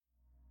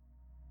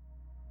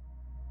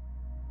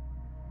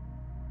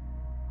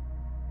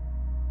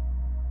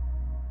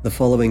The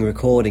following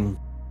recording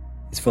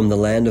is from the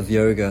Land of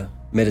Yoga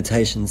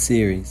meditation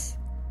series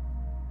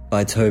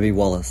by Toby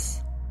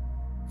Wallace.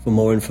 For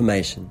more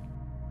information,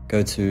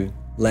 go to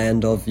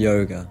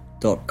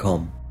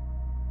landofyoga.com.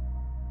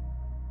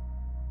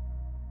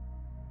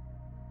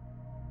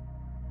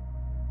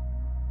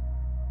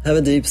 Have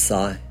a deep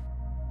sigh.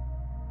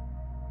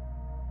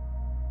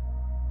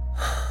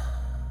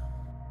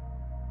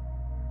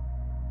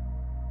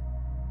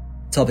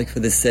 Topic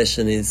for this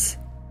session is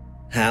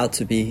how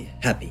to be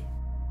happy.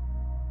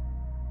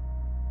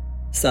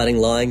 Starting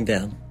lying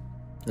down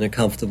in a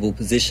comfortable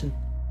position.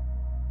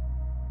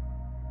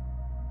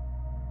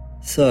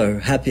 So,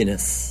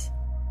 happiness,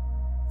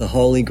 the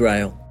Holy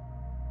Grail.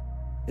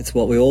 It's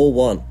what we all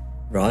want,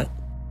 right?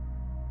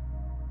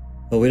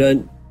 But we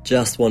don't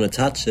just want to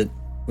touch it,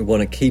 we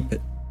want to keep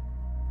it.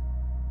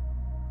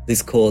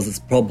 This causes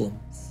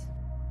problems.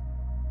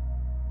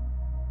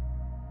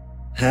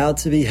 How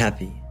to be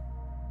happy?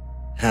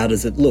 How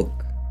does it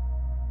look?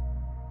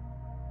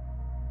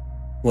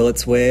 Well,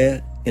 it's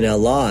where in our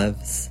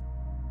lives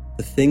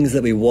the things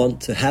that we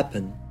want to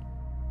happen,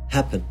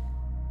 happen.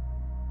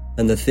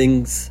 And the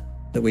things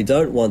that we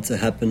don't want to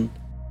happen,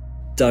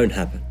 don't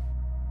happen.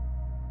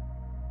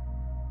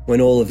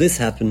 When all of this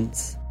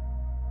happens,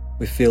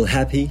 we feel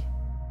happy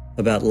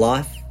about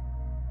life,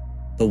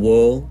 the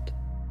world,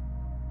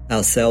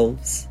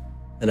 ourselves,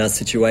 and our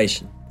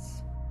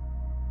situations.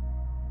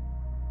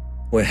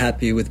 We're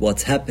happy with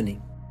what's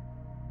happening.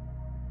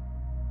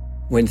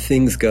 When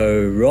things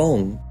go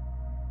wrong,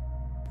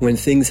 when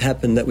things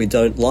happen that we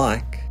don't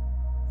like,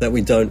 that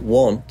we don't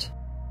want,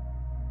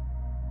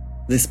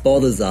 this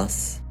bothers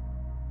us,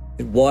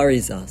 it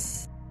worries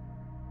us,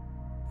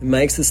 it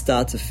makes us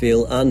start to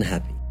feel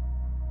unhappy.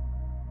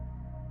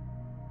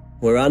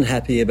 We're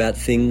unhappy about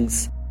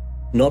things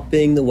not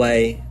being the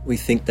way we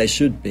think they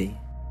should be.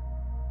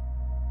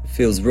 It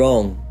feels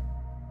wrong,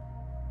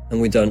 and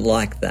we don't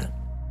like that.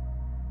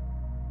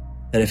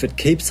 And if it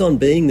keeps on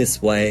being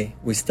this way,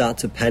 we start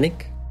to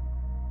panic,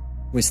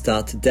 we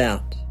start to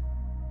doubt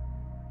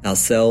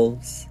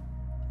ourselves,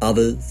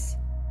 others,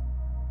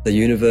 the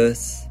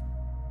universe,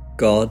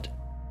 God.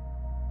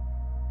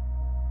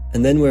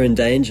 And then we're in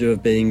danger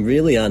of being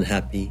really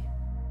unhappy,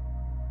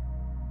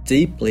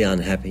 deeply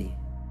unhappy,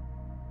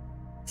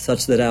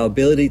 such that our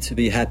ability to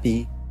be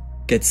happy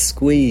gets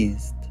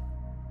squeezed.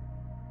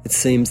 It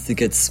seems to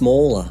get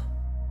smaller.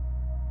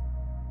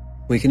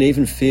 We can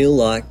even feel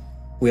like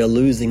we are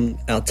losing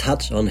our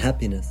touch on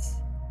happiness.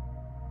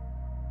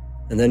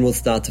 And then we'll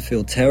start to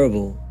feel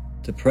terrible,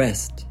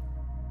 depressed,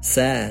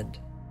 sad,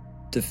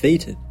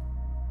 defeated.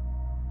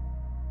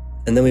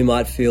 And then we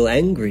might feel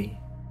angry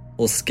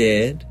or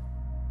scared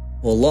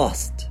or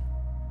lost.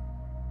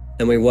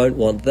 And we won't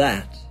want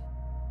that.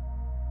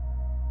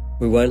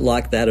 We won't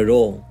like that at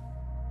all.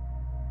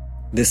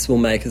 This will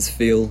make us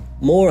feel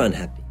more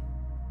unhappy.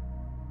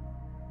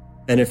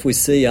 And if we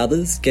see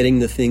others getting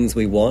the things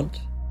we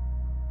want,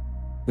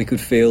 we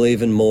could feel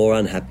even more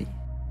unhappy.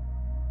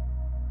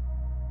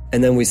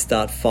 And then we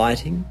start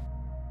fighting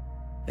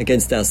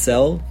against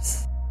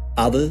ourselves,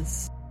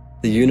 others,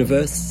 the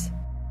universe,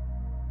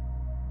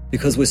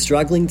 because we're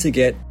struggling to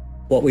get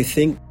what we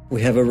think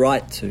we have a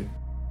right to,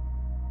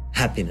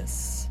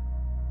 happiness.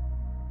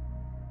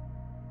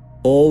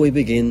 Or we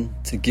begin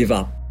to give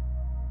up,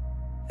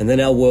 and then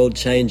our world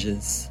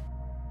changes,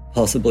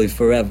 possibly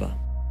forever.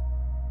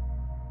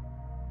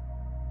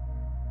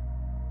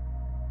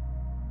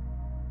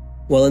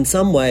 Well, in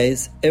some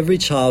ways, every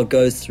child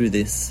goes through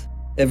this,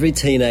 every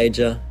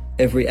teenager,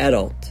 every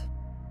adult.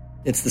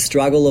 It's the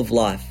struggle of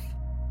life,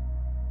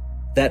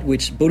 that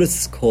which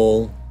Buddhists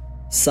call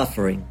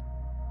suffering,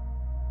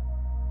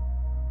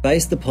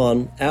 based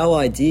upon our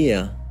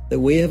idea that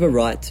we have a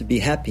right to be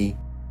happy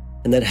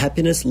and that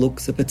happiness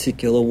looks a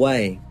particular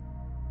way.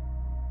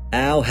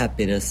 Our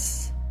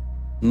happiness,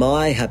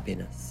 my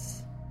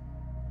happiness.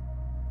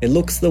 It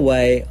looks the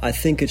way I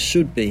think it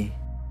should be.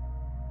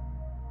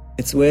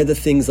 It's where the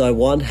things I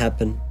want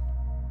happen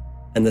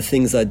and the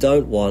things I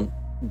don't want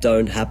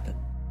don't happen.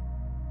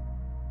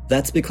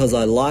 That's because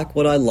I like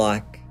what I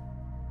like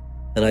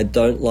and I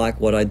don't like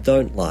what I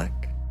don't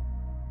like.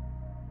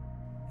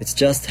 It's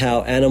just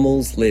how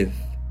animals live.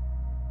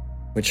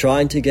 We're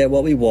trying to get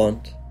what we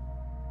want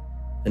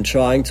and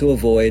trying to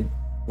avoid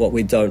what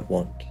we don't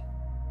want.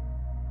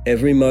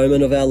 Every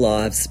moment of our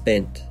lives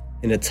spent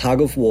in a tug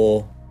of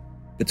war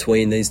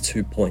between these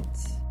 2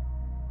 points.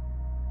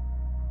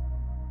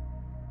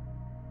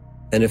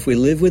 And if we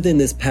live within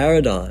this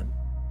paradigm,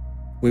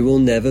 we will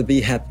never be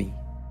happy,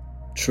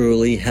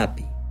 truly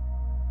happy.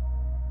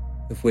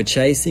 If we're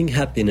chasing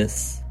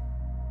happiness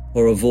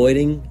or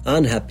avoiding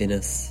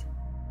unhappiness,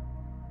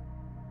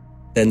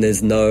 then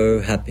there's no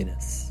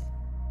happiness.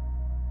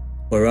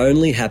 We're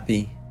only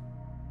happy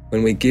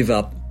when we give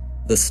up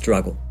the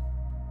struggle.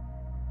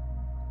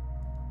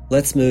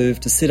 Let's move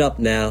to sit up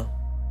now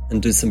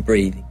and do some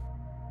breathing.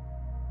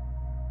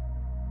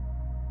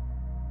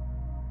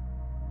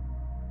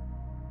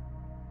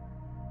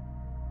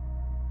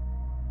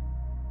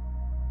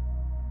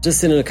 Just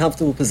sit in a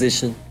comfortable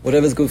position,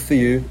 whatever's good for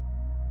you.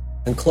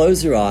 and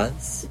close your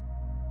eyes.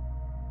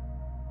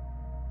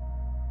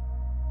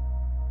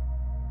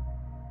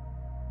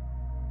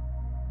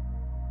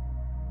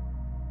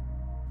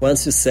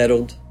 Once you're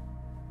settled,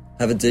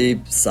 have a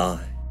deep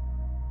sigh.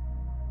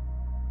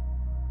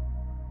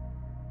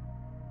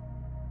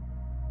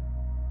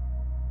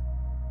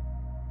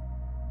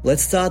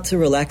 Let's start to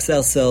relax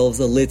ourselves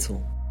a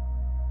little.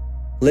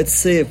 Let's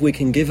see if we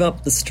can give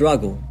up the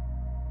struggle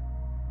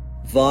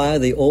via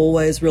the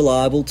always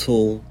reliable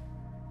tool,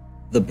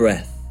 the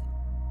breath.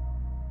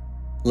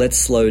 Let's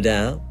slow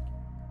down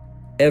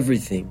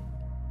everything,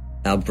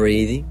 our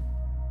breathing,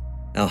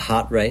 our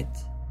heart rate,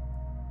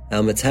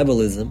 our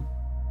metabolism,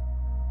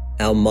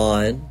 our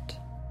mind,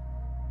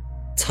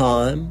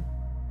 time,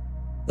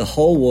 the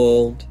whole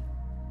world,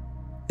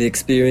 the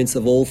experience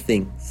of all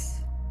things.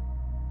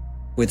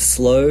 With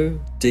slow,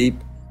 deep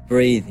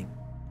breathing.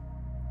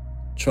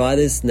 Try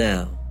this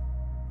now,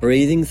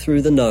 breathing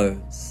through the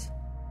nose,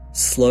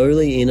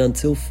 slowly in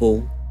until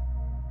full,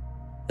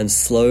 and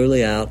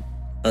slowly out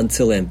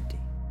until empty.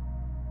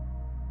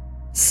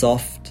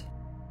 Soft,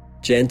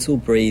 gentle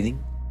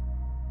breathing,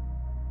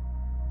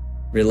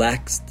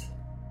 relaxed,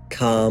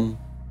 calm,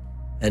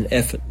 and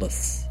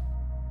effortless.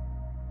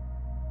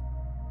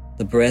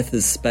 The breath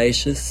is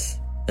spacious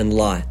and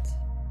light.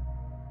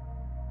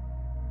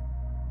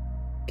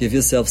 Give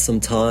yourself some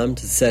time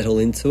to settle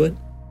into it.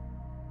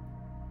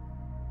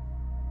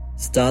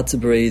 Start to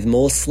breathe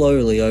more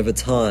slowly over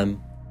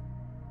time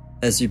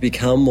as you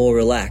become more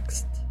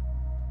relaxed,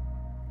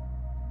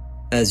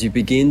 as you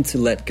begin to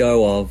let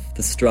go of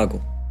the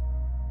struggle.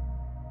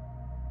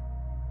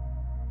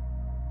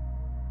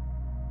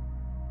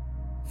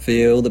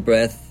 Feel the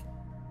breath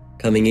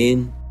coming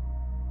in.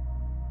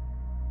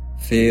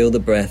 Feel the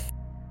breath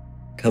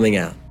coming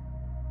out.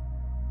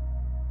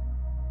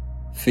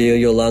 Feel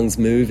your lungs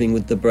moving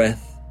with the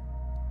breath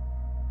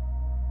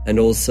and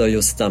also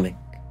your stomach.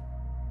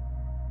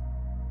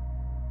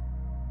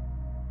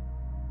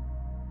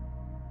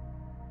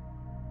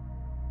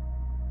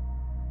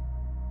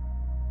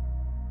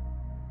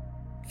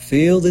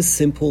 Feel this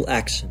simple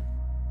action.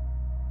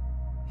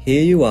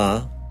 Here you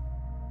are,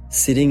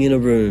 sitting in a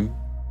room,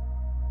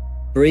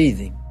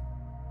 breathing,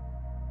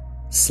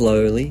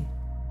 slowly,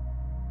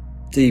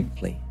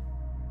 deeply.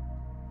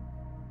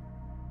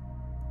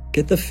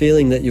 Get the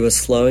feeling that you are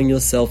slowing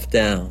yourself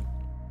down,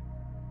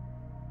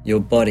 your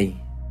body,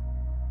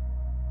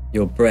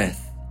 your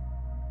breath,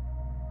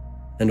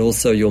 and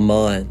also your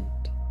mind.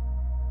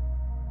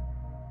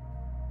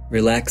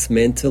 Relax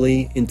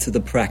mentally into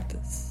the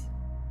practice.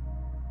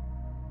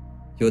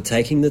 You're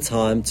taking the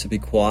time to be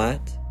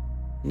quiet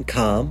and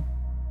calm,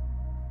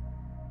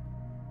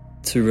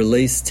 to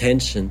release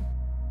tension,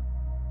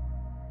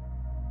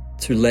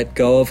 to let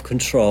go of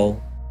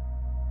control,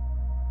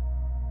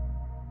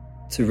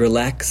 to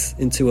relax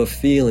into a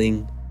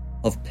feeling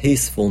of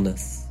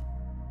peacefulness.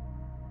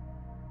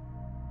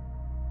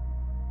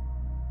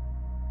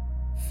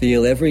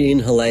 Feel every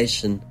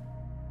inhalation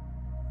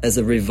as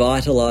a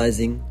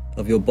revitalizing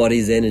of your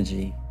body's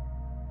energy,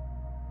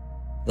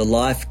 the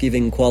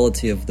life-giving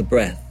quality of the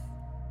breath.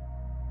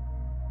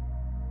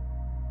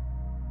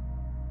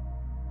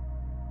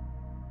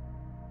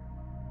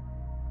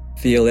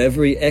 Feel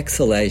every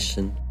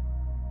exhalation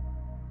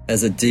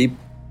as a deep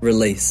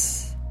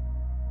release.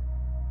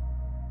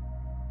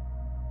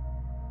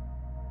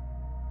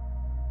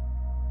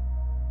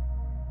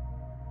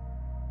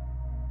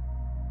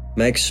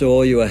 Make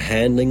sure you are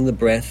handling the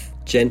breath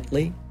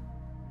gently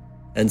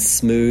and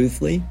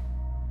smoothly.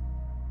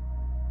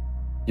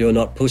 You're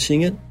not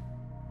pushing it.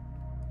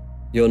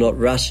 You're not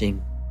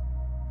rushing.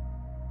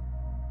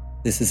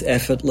 This is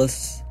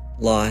effortless,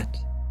 light,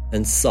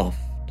 and soft.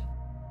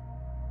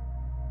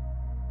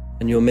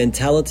 And your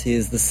mentality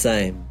is the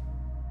same.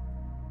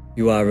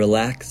 You are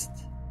relaxed,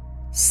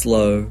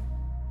 slow,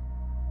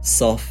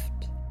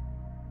 soft,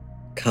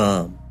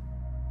 calm.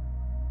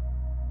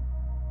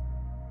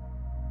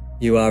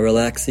 You are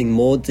relaxing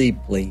more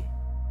deeply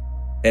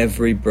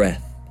every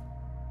breath.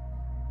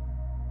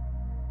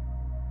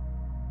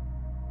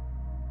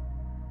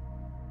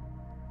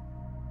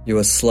 You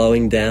are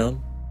slowing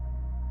down,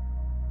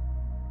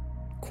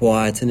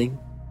 quietening,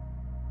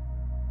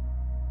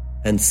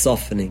 and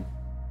softening.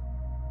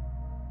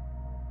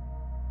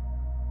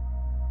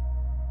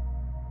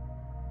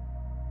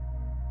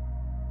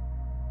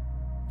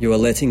 You are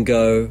letting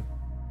go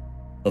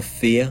of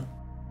fear,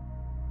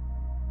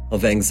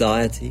 of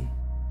anxiety,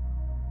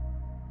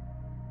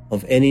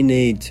 of any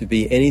need to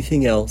be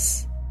anything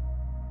else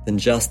than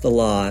just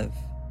alive,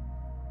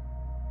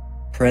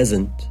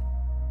 present,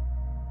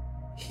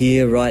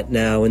 here right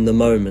now in the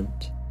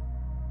moment.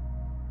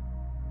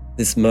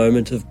 This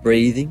moment of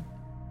breathing,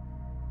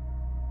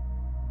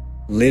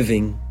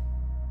 living,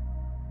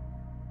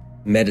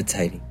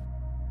 meditating.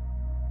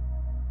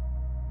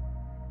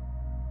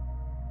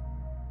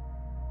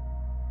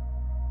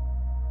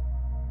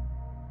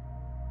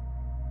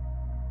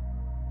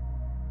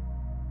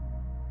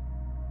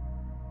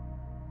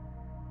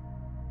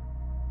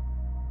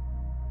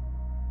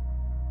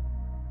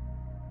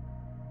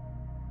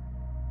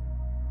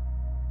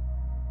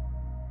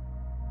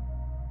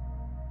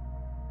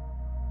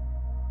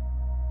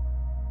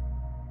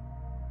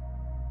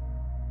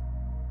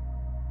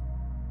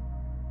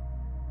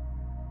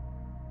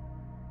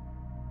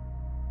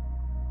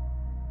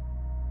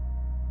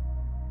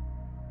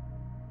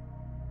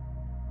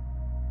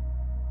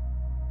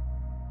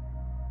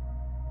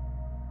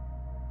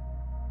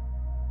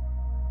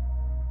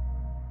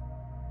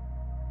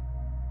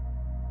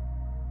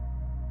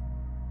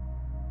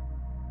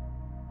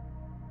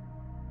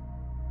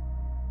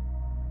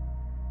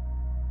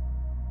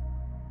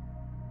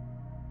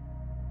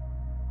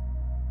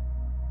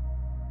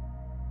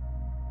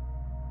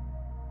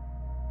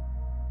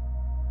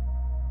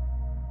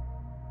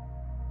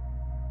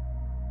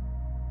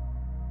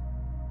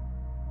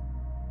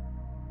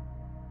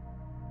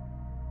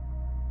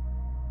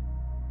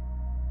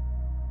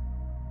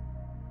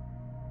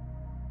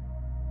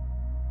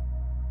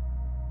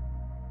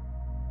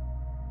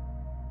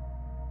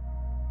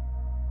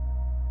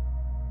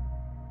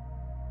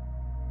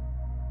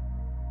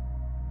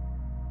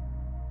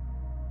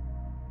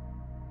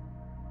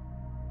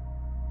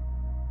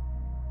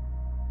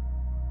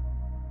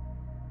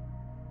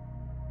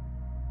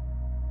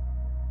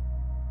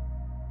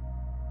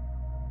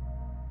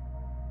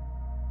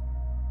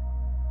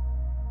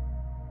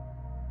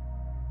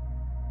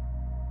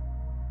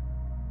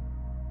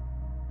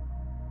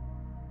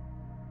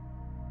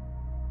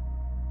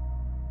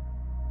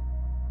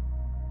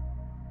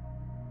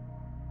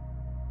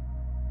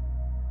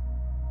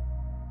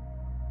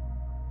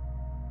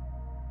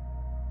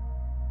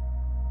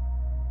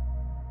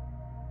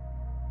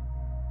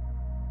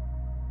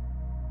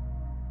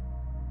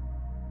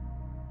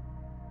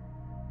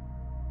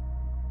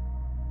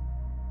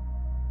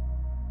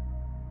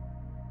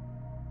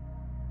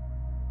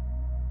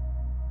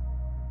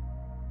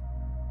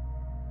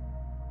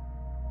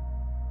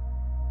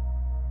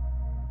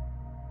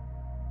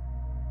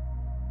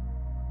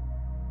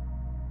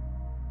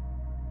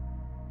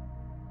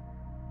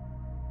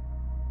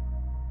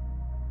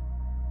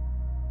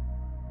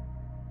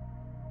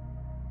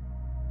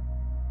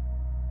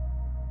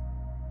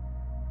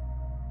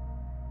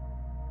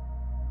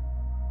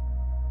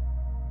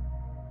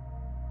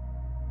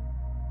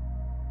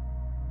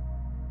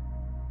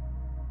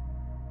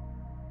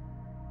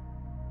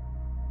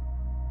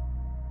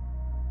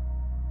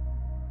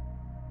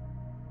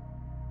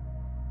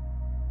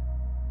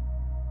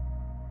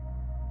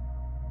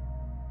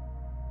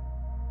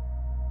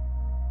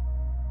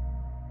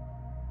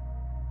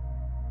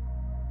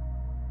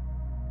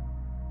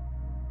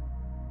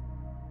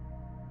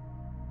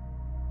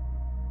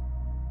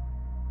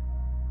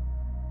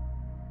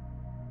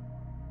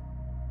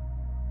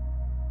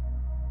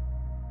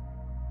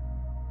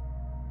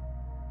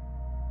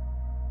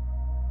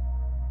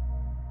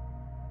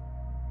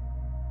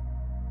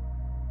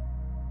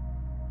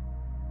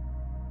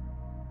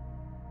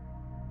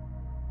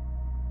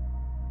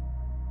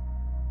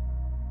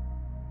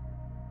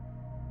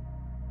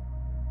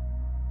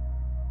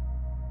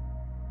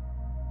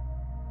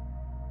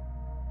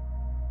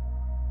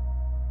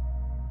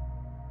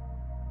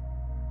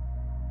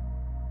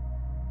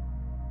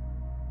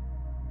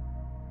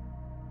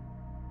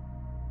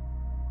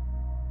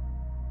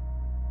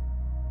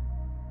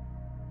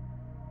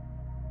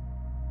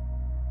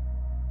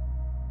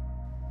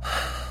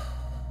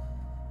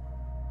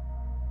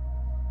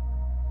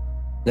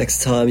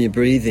 Next time you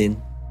breathe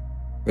in,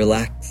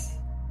 relax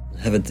and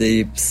have a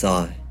deep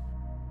sigh.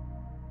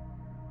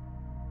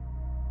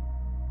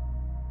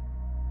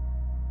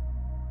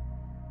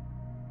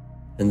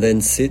 And then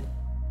sit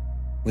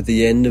with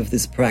the end of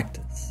this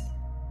practice,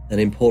 an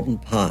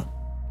important part.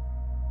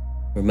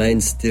 Remain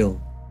still.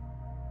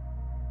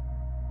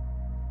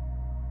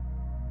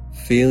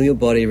 Feel your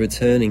body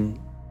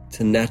returning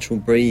to natural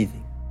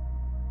breathing.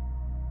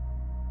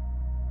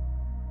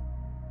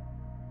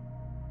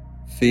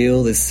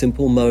 Feel this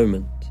simple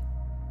moment,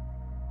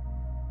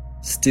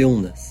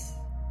 stillness,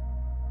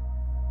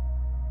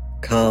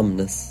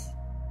 calmness,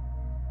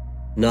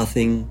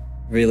 nothing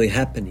really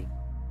happening.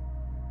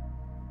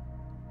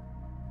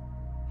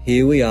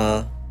 Here we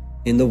are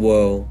in the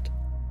world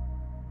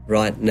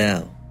right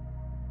now.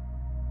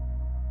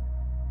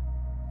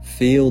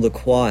 Feel the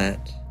quiet,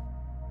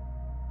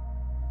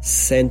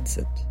 sense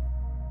it.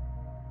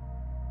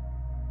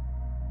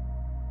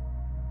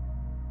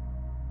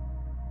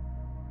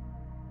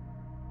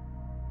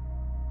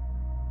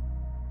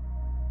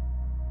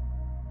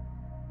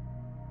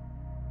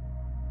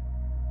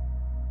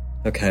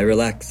 Okay,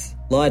 relax,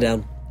 lie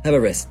down, have a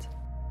rest.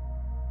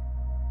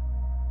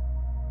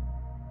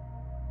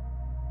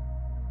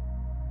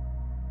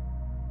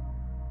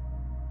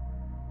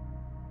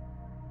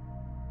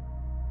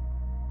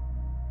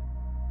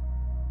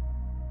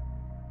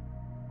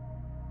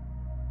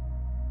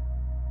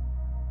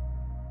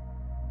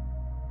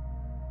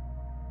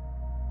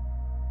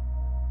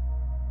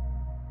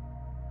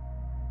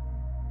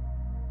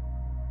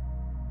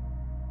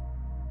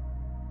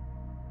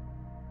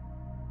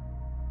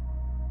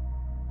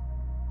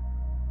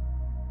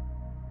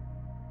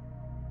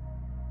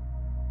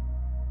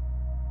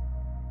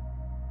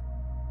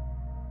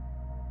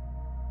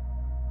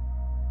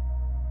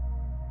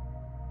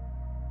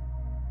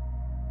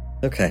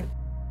 Okay,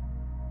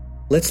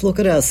 let's look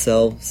at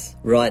ourselves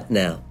right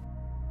now.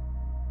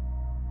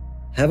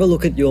 Have a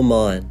look at your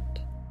mind,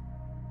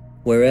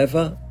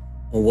 wherever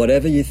or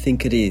whatever you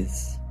think it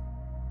is,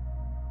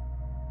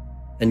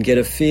 and get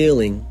a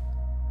feeling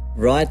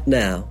right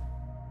now.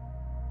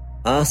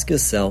 Ask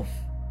yourself,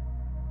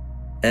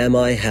 am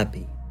I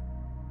happy?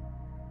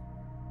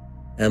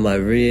 Am I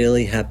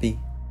really happy?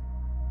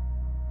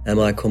 Am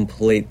I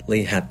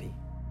completely happy?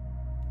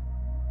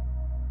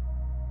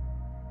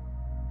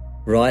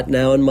 Right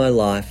now in my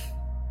life,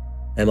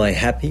 am I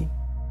happy?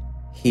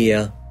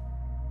 Here,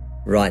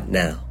 right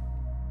now.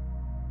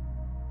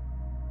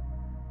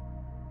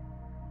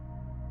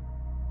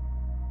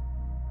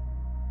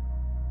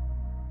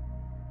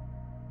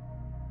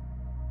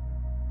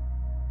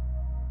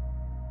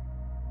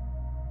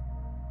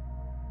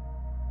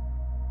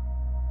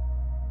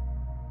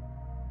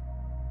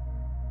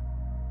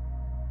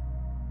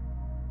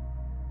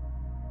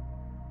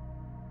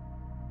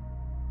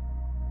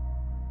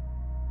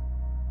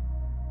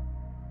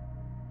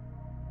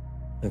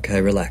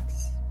 Okay,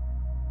 relax.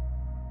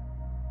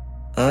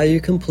 Are you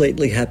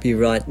completely happy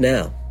right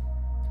now?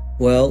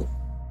 Well,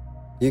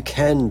 you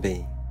can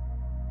be.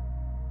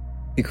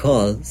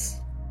 Because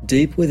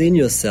deep within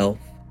yourself,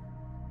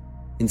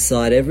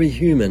 inside every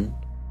human,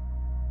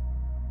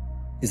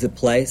 is a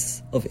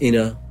place of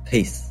inner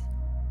peace.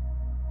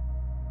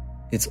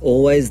 It's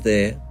always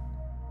there,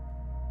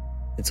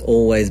 it's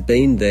always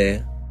been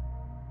there,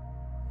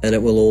 and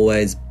it will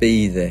always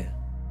be there.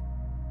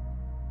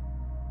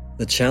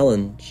 The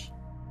challenge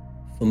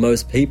for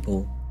most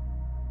people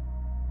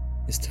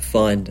is to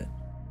find it.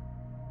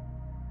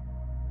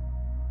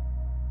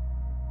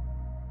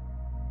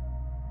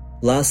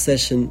 Last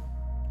session,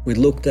 we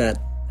looked at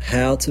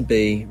how to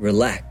be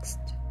relaxed,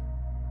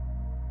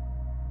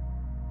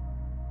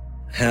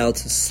 how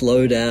to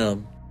slow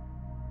down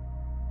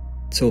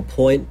to a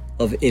point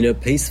of inner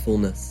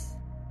peacefulness,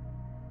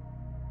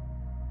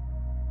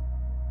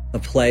 a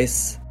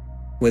place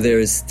where there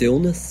is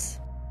stillness,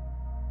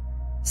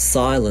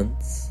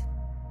 silence,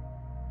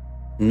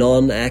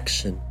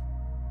 non-action,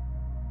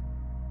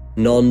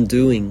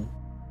 non-doing,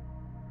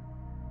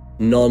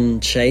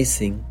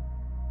 non-chasing,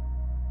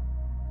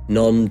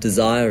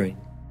 non-desiring.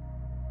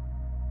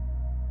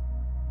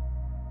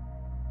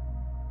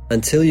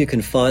 Until you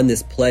can find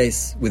this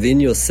place within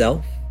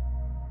yourself,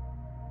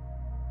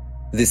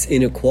 this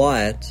inner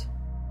quiet,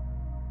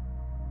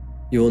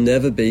 you will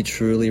never be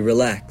truly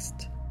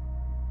relaxed.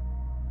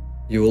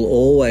 You will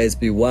always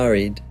be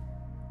worried.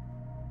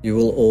 You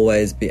will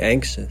always be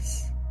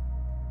anxious.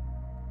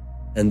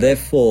 And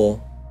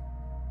therefore,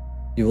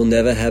 you will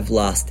never have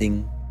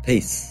lasting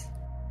peace.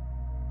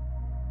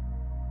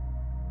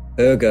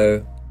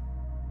 Ergo,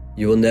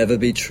 you will never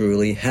be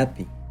truly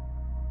happy.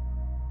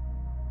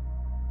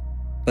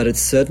 But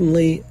it's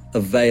certainly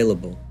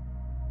available,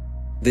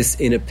 this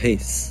inner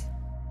peace.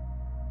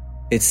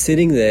 It's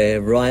sitting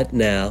there right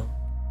now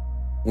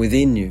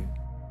within you.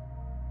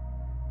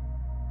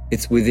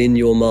 It's within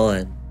your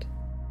mind.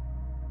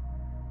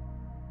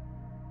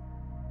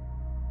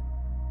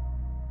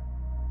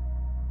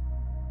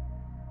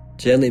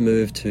 Gently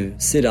move to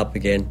sit up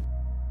again.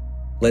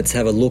 Let's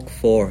have a look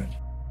for it.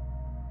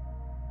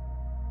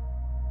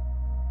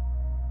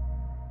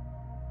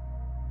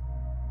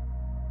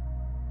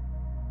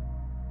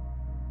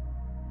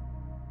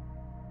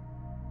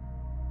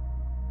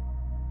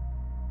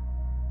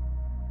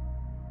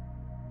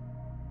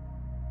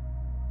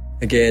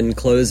 Again,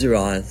 close your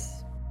eyes.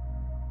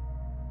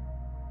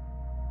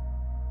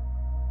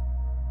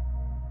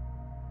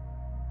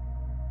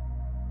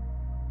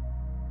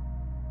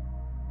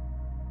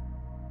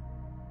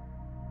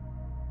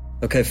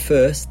 Okay,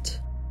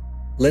 first,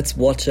 let's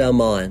watch our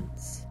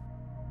minds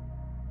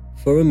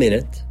for a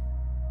minute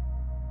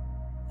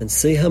and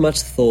see how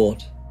much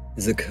thought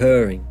is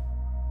occurring.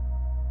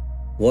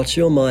 Watch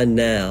your mind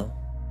now.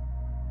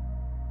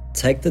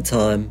 Take the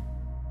time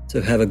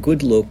to have a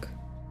good look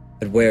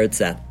at where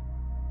it's at.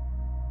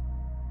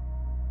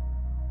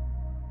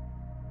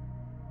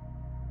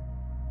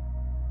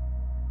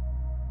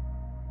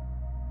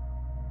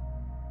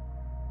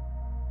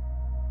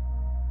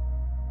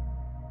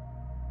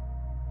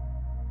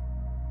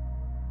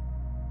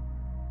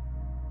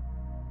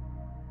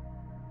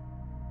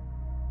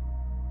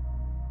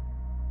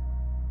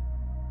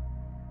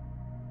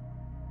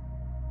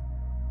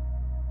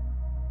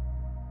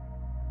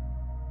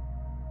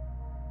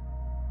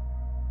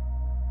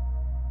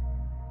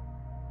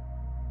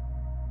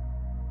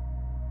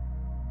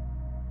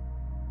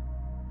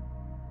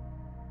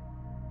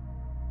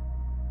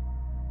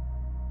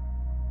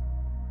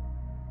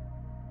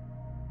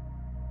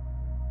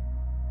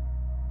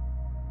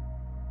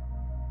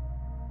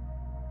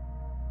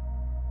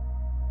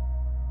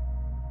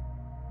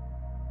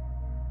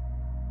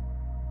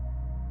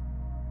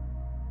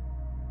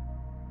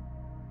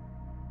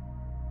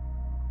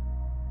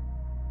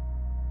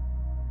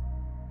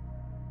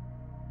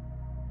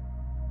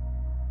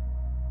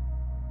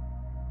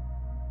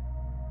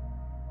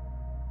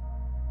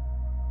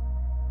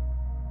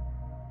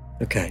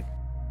 Okay.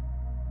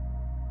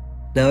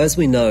 Now, as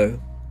we know,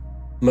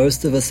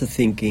 most of us are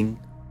thinking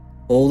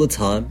all the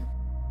time,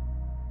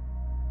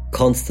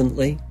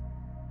 constantly,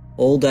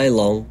 all day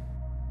long,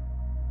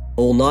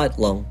 all night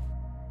long.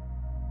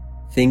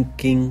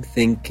 Thinking,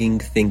 thinking,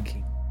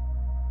 thinking.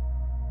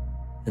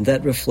 And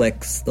that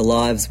reflects the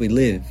lives we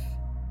live,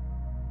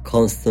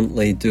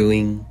 constantly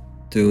doing,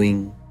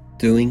 doing,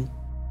 doing,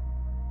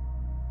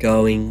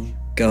 going,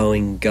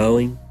 going,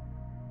 going,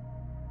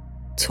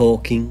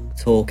 talking,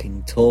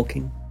 talking,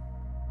 talking,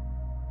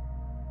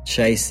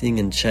 chasing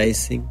and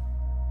chasing,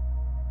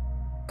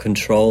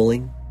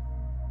 controlling,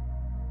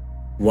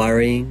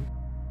 worrying,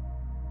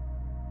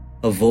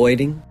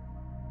 avoiding,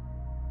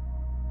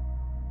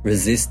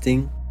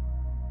 resisting,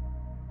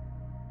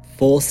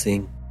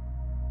 forcing,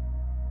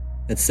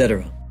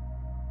 etc.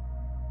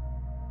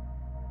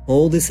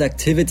 All this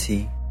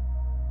activity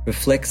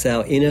reflects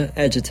our inner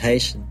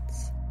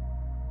agitations,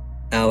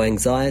 our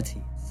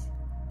anxieties,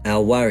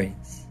 our worries.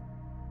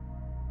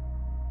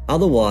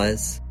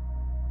 Otherwise,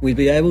 we'd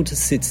be able to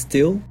sit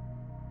still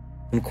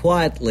and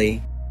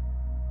quietly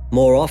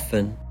more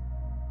often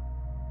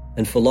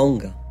and for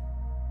longer.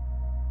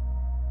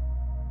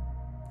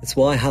 It's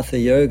why Hatha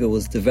Yoga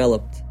was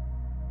developed,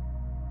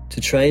 to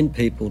train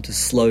people to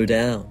slow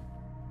down,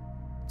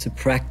 to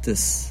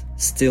practice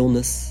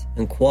stillness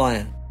and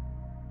quiet,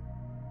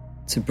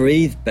 to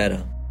breathe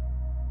better,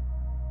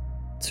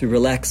 to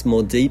relax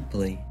more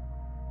deeply,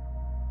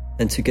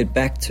 and to get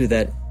back to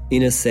that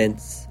inner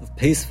sense of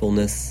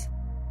peacefulness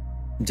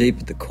deep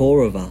at the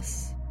core of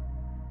us.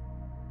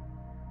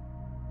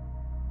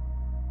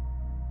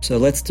 So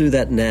let's do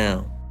that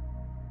now.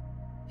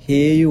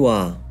 Here you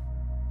are,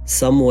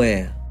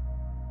 somewhere,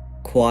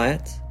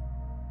 quiet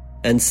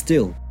and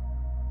still.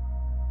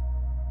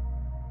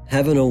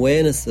 Have an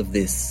awareness of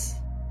this.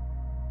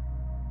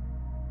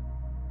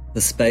 The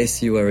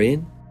space you are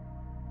in,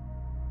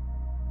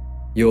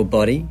 your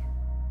body,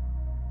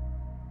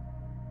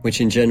 which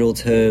in general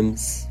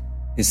terms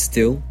is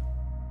still.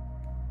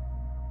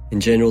 In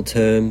general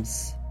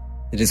terms,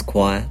 it is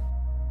quiet.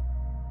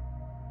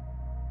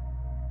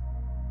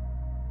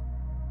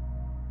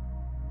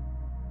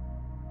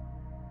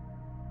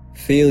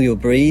 Feel your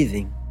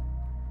breathing,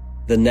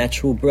 the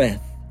natural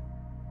breath.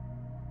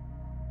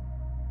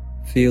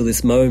 Feel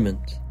this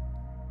moment,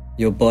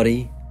 your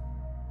body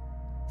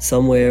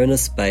somewhere in a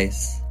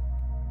space,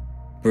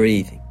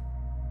 breathing.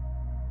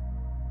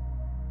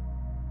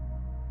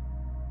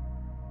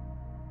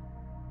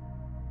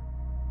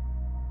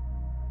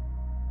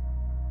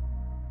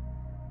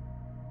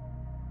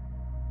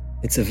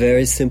 It's a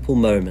very simple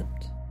moment.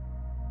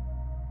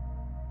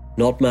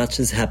 Not much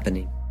is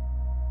happening.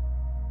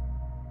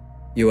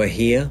 You are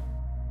here.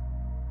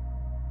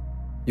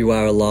 You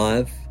are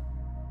alive.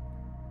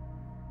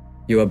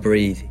 You are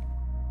breathing.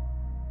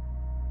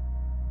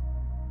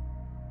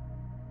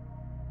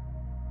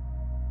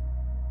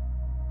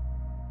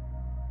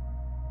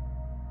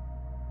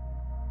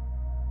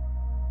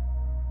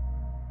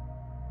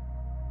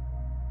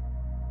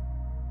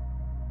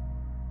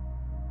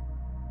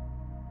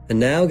 And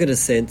now get a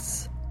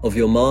sense of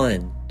your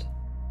mind,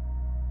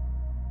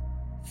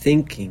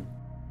 thinking,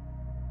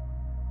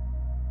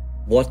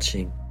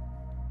 watching,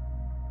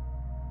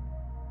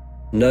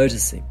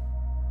 noticing.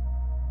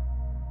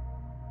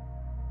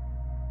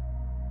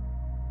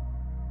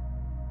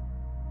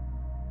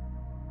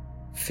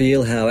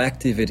 Feel how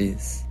active it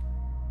is.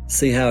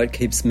 See how it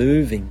keeps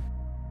moving,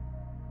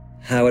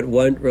 how it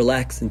won't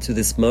relax into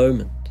this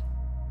moment.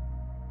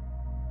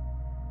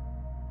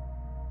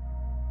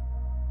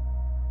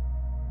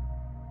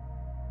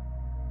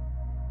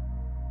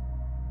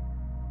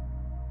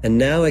 And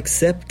now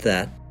accept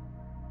that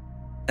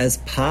as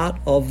part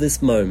of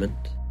this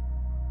moment,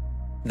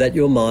 that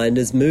your mind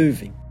is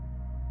moving.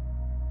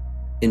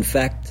 In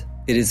fact,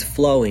 it is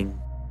flowing.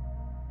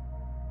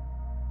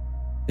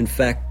 In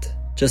fact,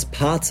 just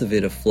parts of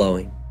it are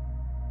flowing.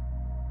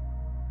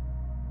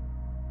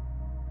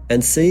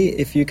 And see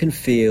if you can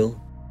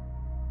feel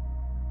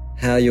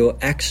how your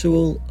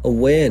actual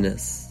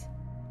awareness,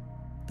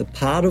 the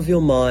part of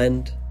your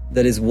mind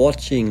that is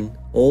watching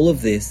all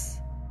of this,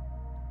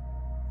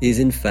 is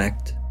in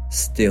fact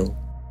still.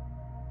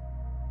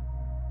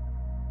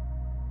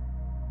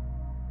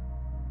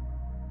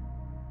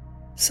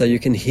 So you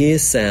can hear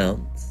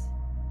sounds.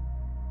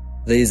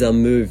 These are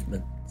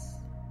movements.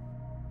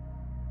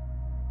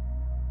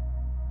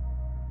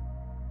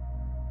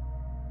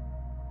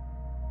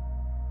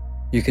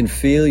 You can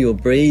feel your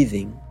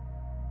breathing.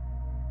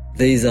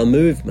 These are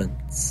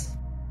movements.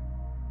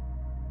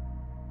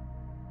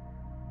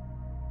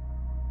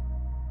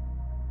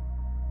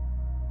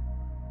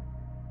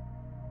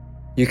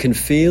 You can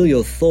feel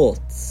your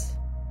thoughts.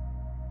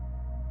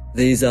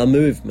 These are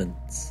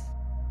movements.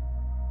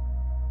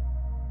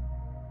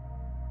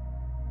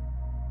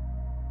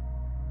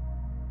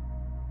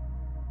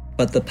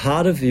 But the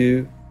part of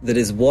you that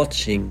is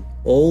watching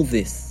all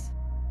this,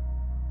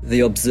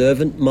 the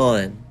observant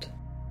mind,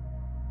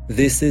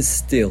 this is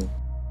still.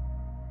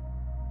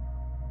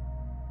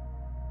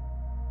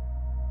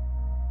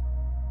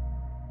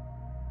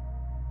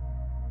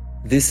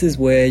 This is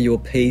where your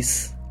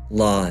peace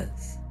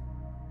lies.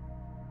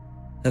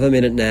 Have a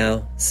minute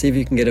now, see if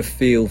you can get a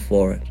feel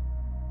for it.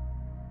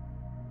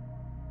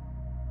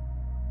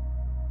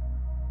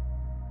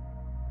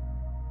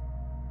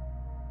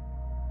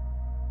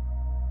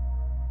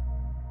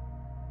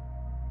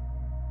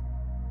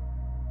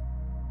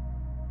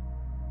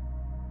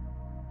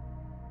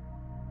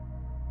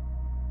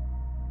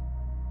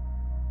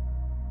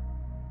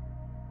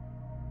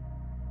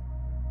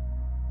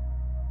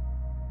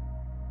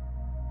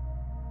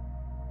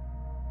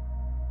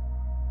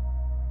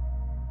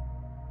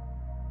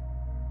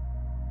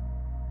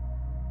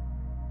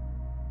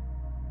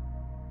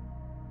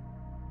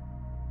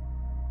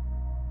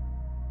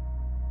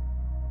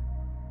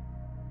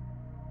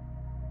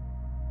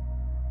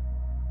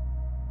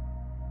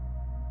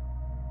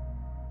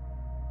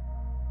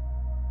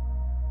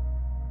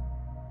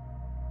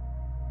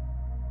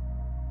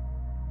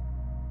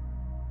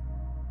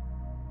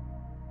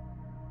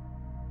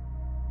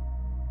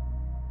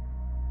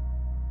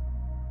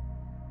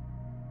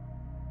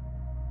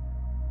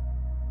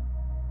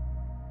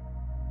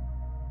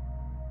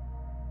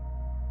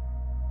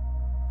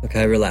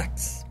 Okay,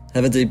 relax.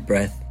 Have a deep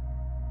breath.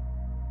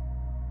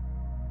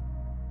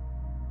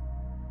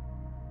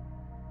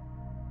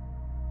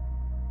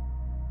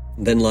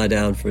 And then lie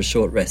down for a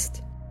short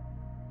rest.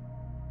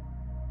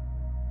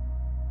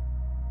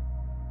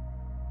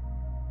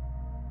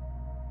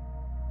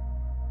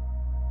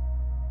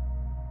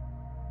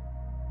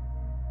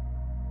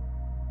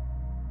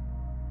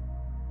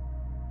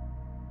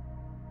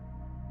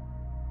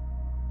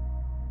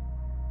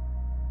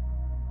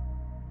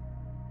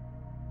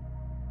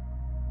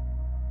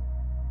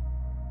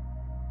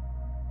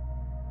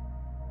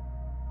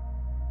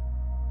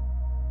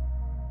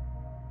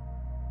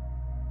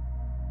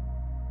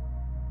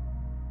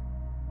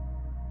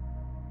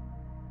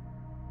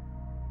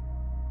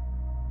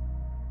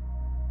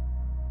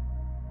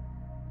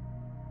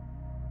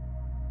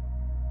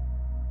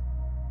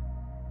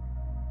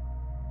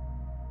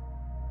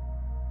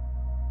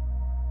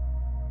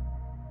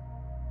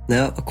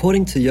 Now,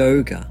 according to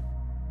yoga,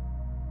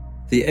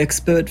 the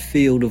expert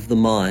field of the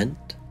mind,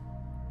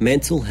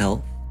 mental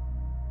health,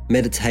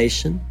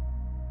 meditation,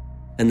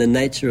 and the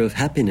nature of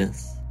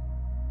happiness,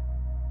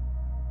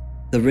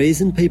 the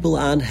reason people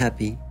aren't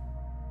happy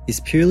is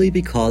purely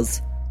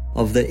because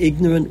of the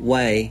ignorant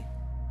way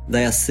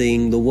they are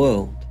seeing the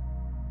world.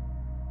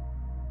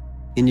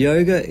 In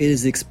yoga, it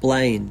is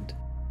explained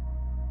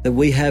that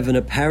we have an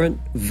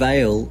apparent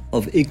veil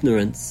of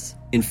ignorance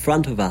in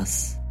front of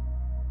us,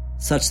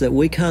 such that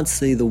we can't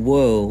see the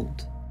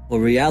world or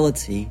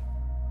reality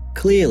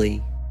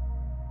clearly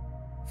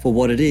for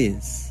what it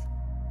is.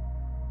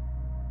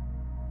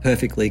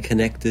 Perfectly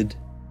connected,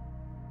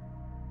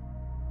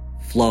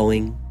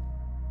 flowing,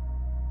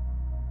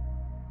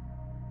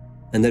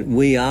 and that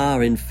we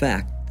are in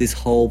fact this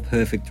whole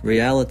perfect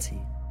reality.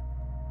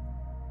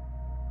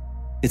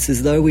 It's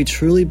as though we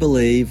truly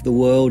believe the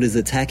world is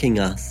attacking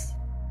us,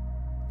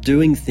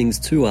 doing things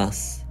to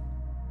us,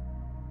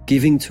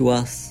 giving to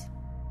us,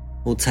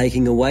 or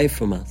taking away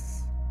from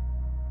us.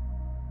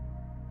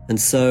 And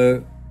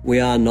so we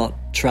are not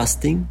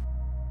trusting,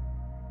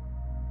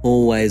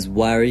 always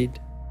worried,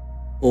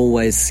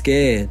 always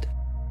scared,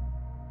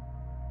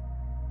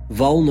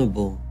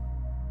 vulnerable,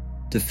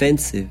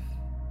 defensive,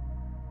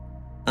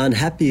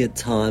 unhappy at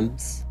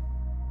times,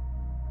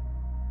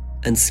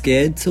 and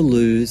scared to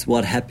lose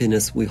what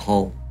happiness we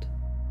hold.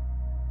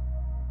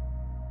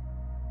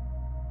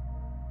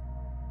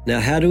 Now,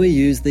 how do we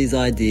use these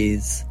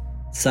ideas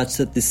such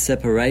that this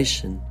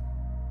separation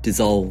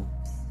dissolves?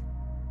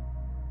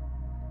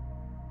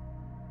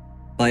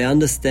 By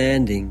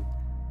understanding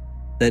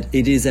that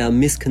it is our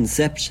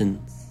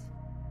misconceptions,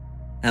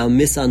 our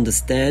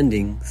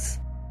misunderstandings,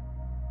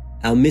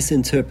 our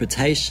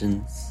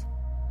misinterpretations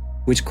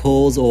which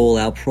cause all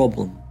our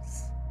problems.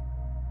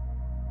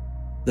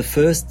 The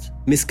first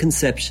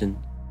misconception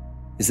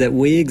is that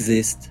we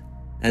exist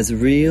as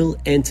real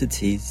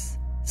entities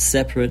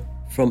separate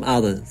from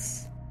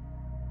others.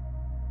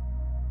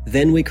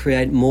 Then we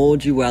create more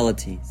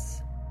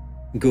dualities: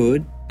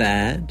 good,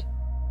 bad,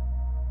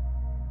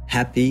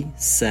 happy,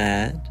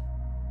 sad,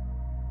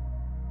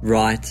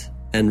 right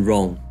and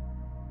wrong.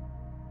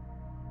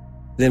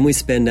 Then we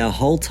spend our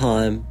whole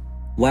time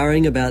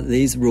worrying about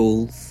these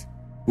rules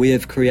we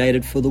have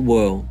created for the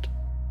world,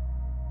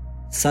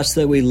 such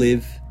that we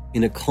live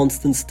in a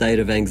constant state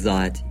of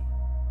anxiety.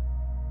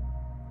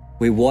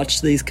 We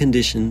watch these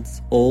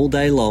conditions all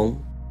day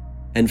long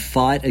and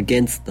fight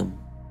against them.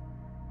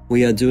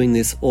 We are doing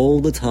this all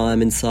the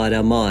time inside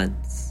our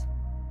minds.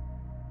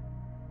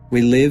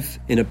 We live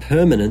in a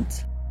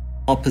permanent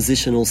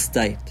oppositional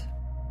state.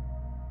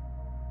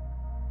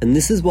 And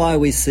this is why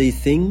we see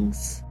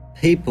things,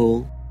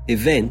 people,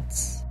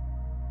 events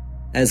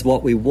as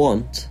what we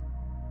want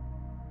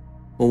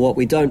or what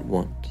we don't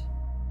want.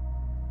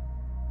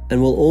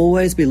 And we'll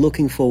always be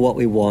looking for what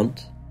we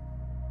want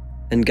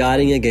and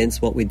guarding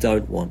against what we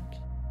don't want.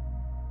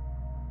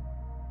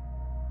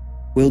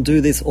 We'll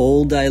do this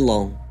all day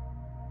long.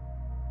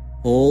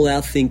 All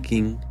our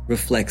thinking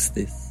reflects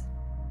this.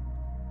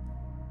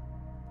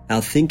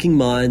 Our thinking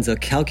minds are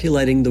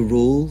calculating the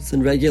rules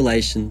and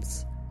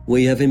regulations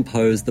we have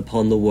imposed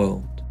upon the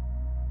world.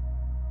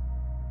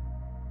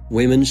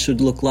 Women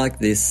should look like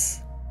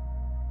this.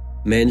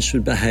 Men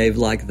should behave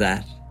like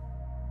that.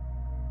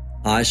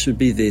 I should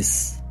be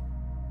this.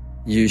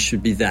 You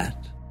should be that.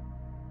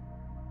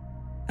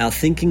 Our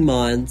thinking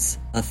minds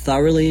are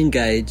thoroughly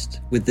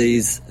engaged with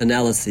these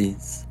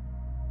analyses,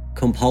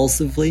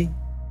 compulsively,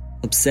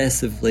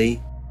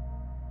 obsessively,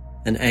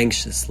 and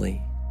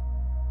anxiously.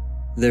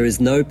 There is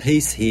no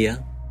peace here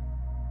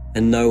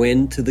and no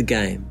end to the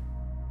game.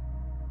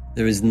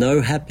 There is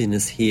no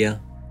happiness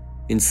here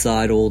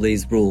inside all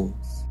these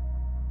rules.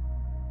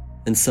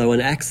 And so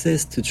an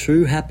access to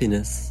true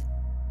happiness,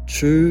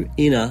 true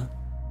inner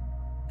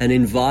and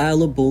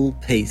inviolable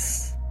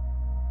peace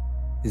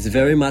is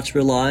very much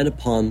reliant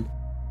upon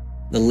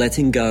the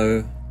letting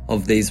go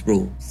of these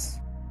rules.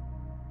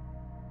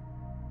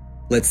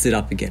 Let's sit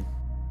up again.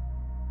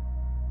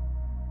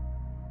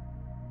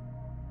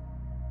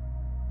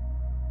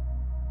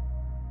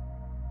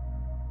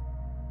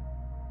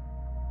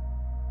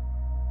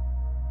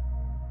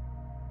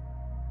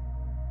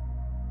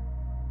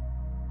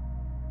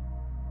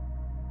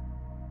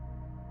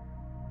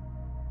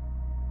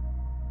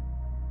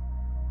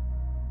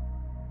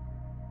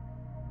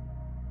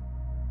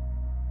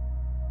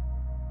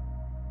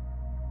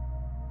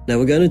 Now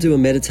we're going to do a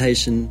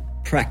meditation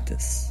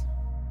practice.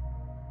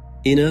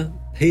 Inner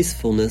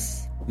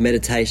peacefulness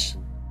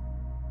meditation.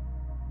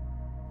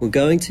 We're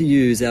going to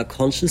use our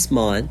conscious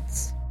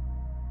minds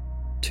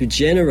to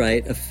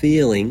generate a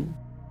feeling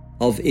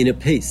of inner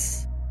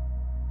peace,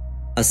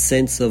 a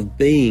sense of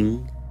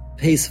being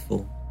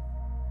peaceful,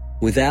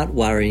 without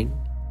worrying,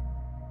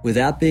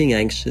 without being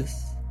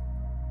anxious,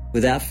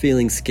 without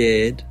feeling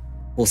scared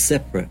or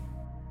separate.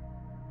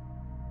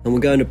 And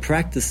we're going to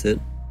practice it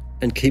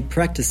and keep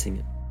practicing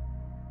it.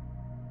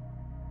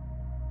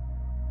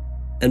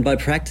 And by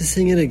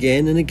practicing it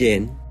again and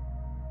again,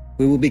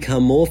 we will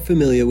become more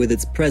familiar with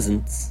its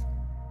presence,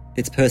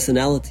 its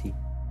personality.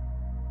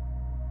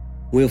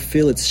 We'll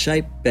feel its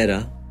shape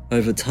better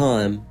over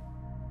time.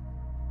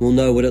 We'll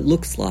know what it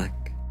looks like.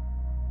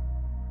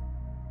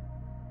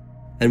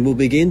 And we'll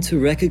begin to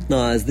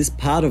recognize this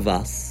part of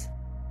us,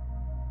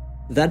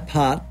 that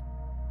part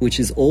which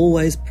is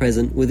always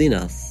present within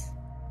us,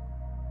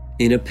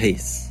 inner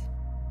peace.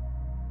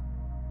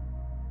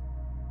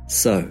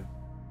 So,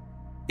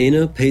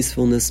 inner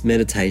peacefulness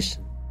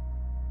meditation.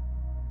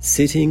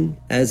 Sitting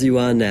as you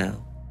are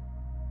now,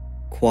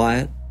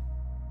 quiet,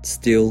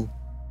 still,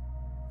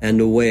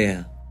 and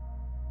aware.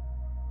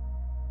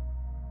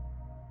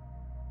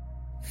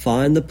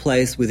 Find the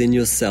place within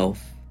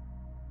yourself,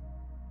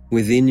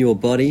 within your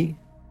body,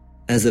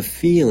 as a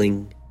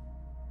feeling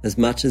as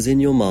much as in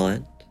your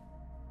mind.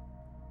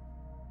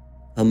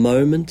 A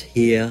moment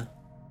here,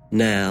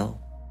 now,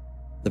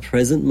 the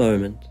present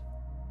moment,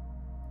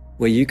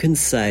 where you can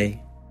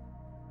say,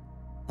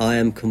 I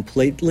am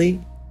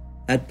completely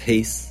at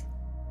peace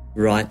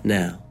right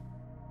now.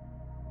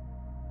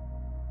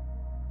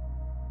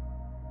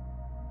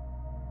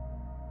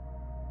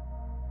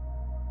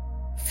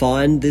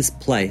 Find this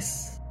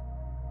place.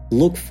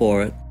 Look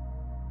for it.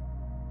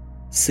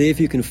 See if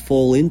you can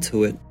fall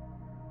into it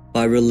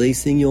by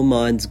releasing your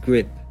mind's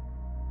grip,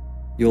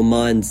 your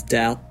mind's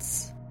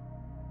doubts,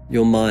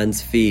 your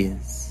mind's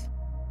fears.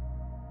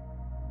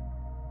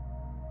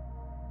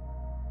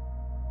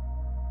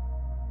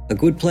 A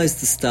good place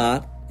to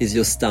start is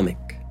your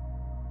stomach,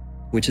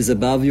 which is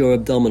above your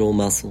abdominal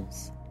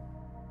muscles,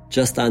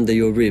 just under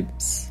your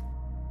ribs.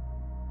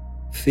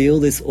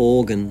 Feel this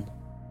organ,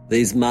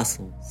 these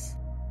muscles.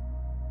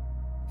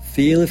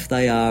 Feel if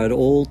they are at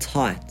all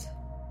tight.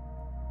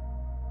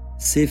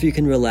 See if you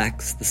can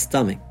relax the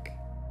stomach.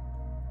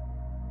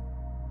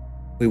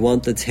 We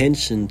want the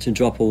tension to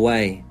drop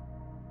away.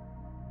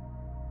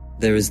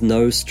 There is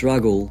no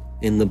struggle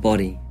in the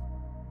body.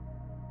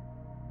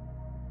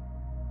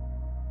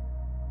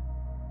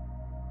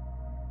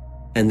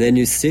 And then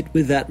you sit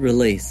with that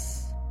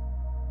release.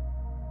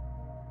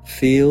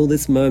 Feel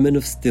this moment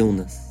of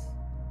stillness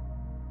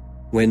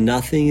where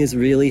nothing is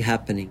really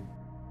happening.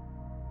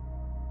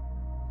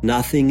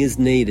 Nothing is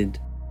needed.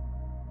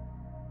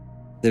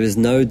 There is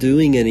no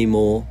doing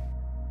anymore.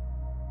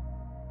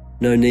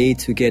 No need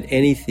to get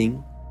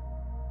anything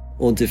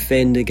or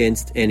defend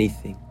against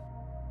anything.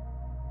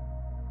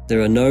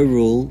 There are no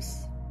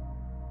rules,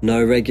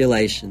 no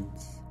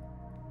regulations,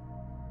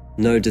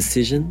 no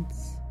decisions,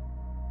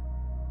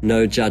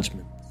 no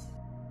judgments.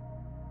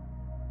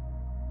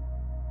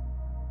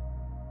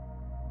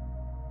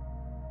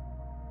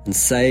 And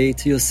say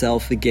to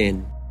yourself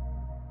again,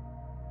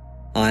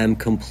 I am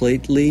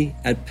completely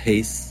at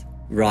peace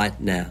right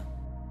now.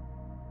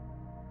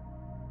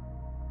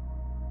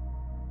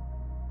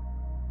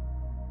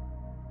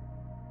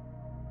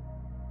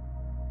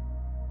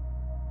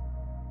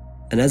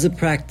 And as a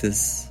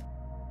practice,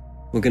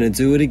 we're going to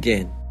do it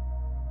again.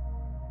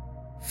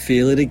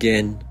 Feel it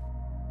again.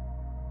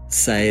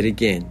 Say it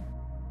again.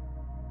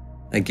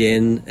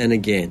 Again and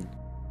again.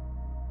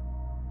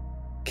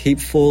 Keep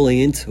falling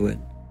into it.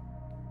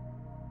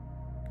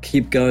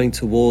 Keep going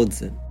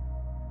towards it.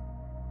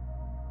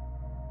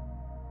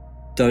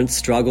 Don't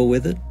struggle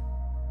with it.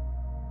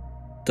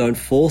 Don't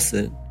force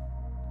it.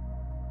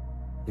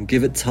 And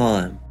give it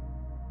time.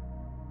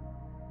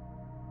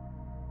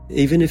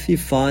 Even if you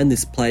find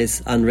this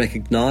place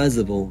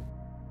unrecognizable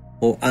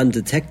or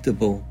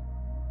undetectable,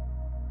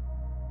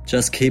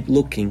 just keep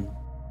looking.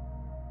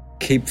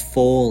 Keep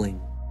falling.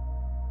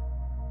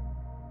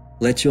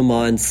 Let your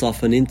mind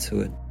soften into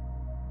it.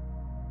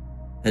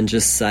 And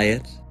just say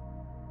it.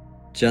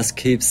 Just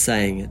keep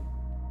saying it.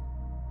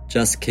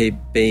 Just keep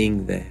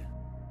being there.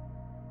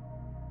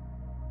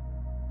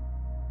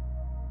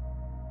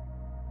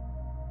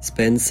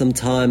 Spend some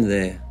time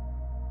there,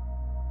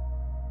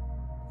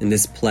 in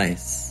this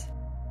place.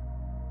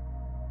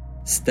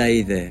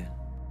 Stay there.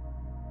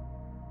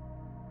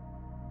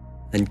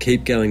 And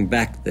keep going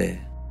back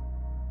there.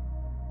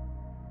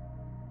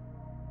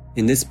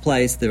 In this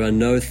place there are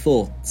no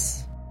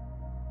thoughts.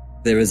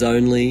 There is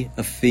only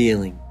a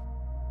feeling.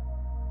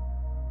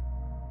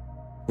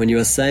 When you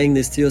are saying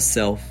this to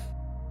yourself,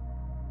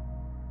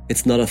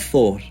 it's not a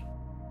thought,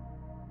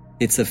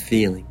 it's a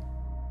feeling.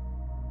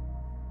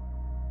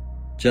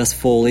 Just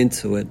fall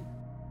into it.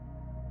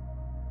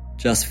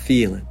 Just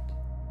feel it.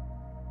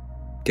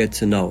 Get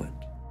to know it.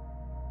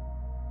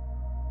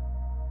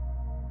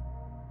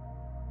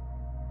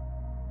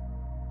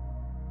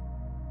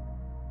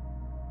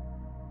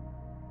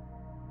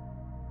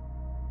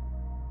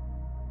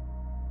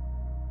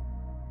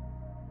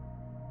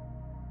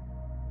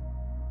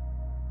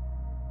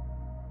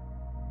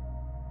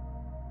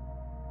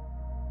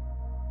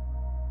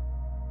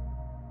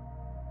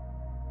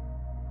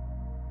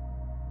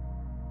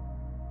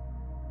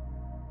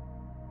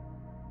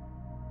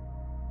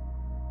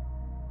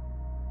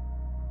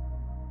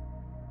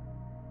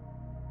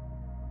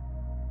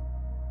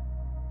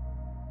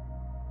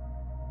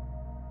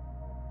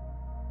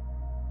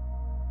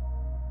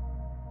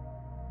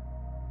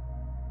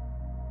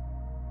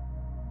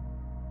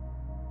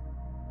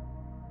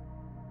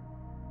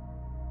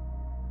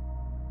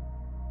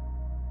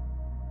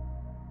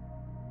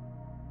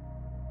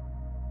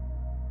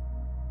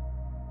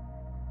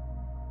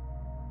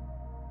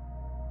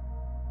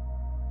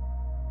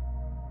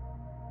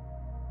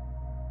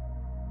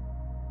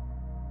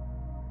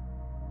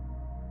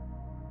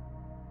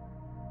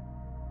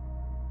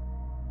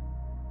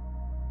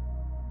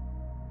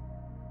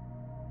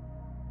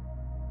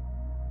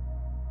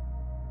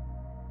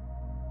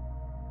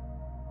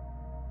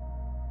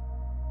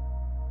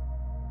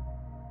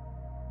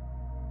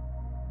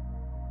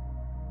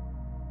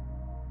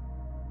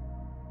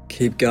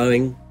 Keep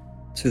going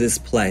to this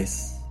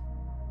place,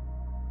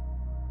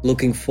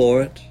 looking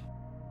for it,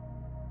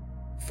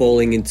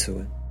 falling into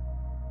it.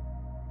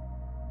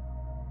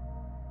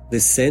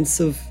 This sense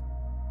of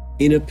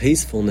inner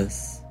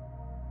peacefulness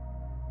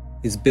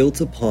is built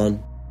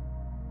upon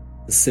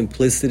the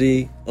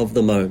simplicity of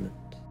the moment.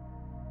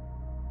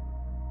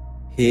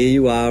 Here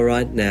you are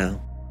right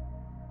now.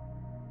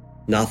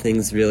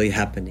 Nothing's really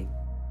happening.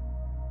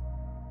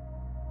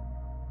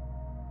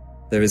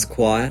 There is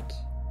quiet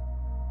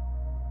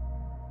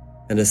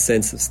and a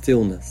sense of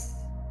stillness.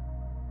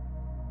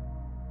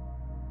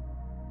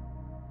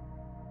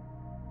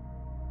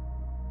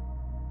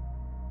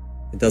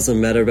 It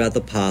doesn't matter about the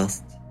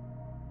past,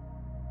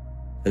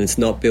 and it's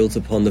not built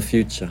upon the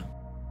future.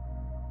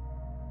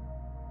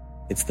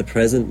 It's the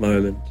present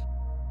moment,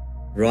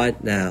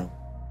 right now,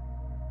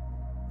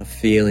 a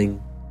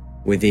feeling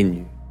within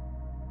you.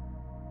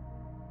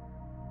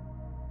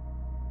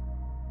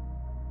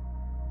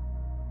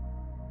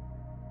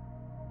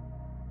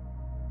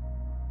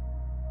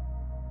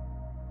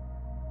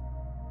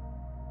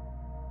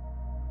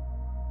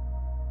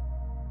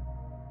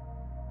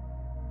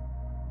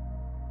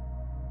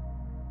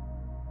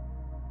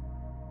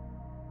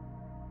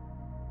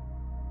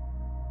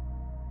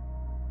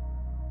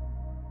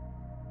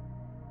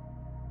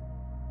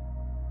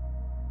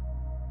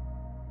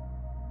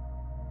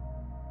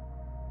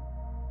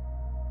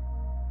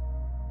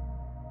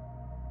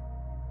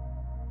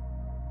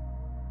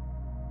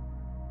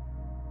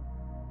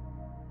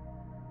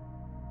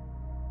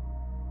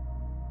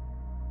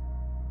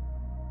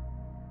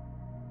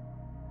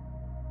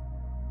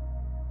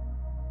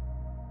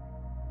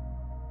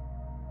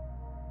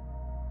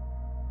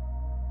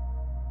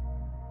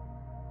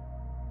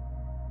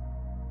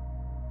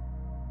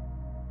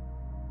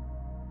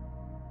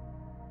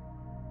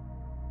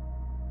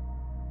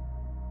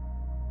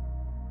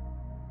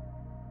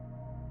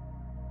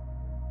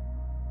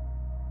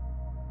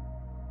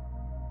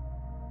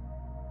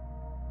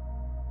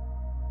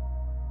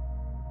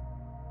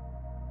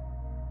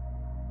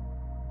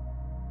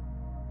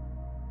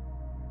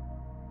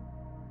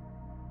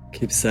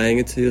 Keep saying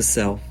it to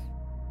yourself.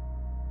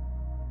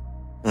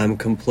 I'm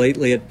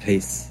completely at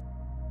peace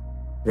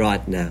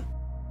right now.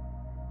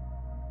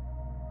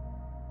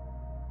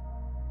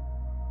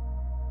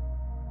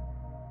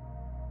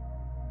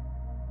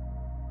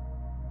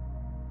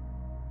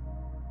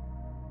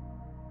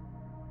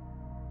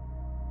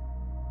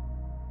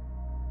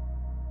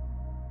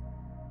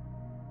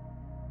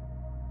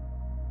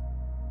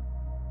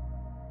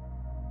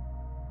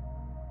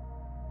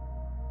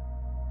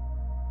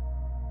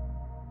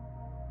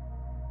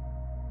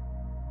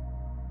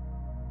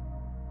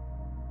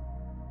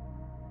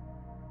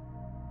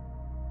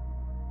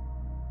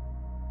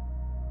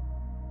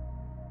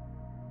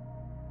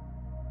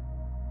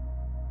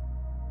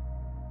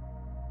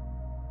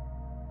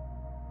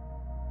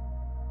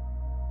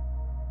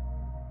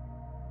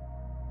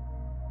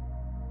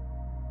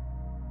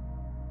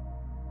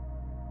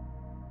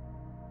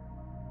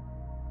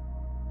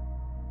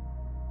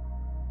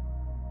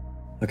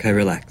 Okay,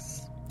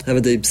 relax. Have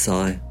a deep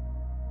sigh.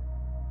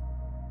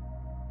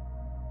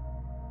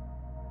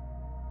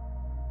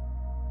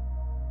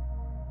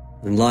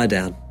 And lie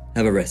down.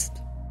 Have a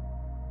rest.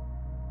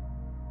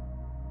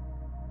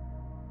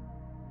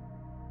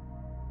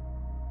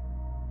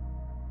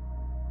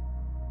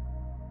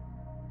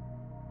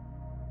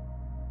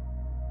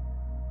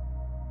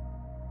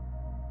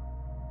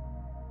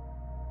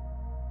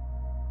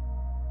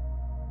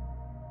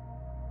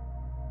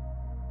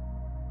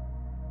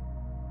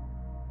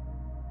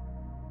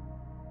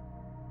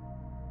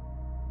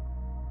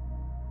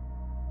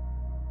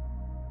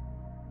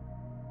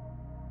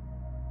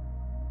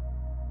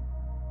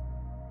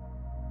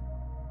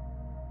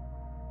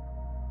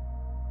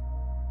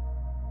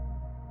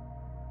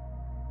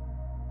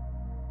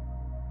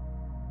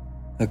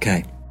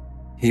 Okay,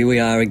 here we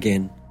are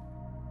again,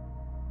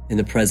 in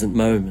the present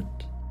moment.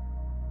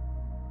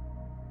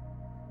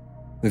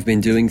 We've been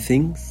doing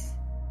things,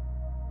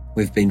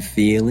 we've been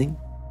feeling,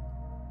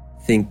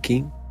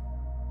 thinking,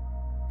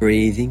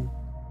 breathing,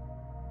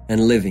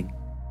 and living.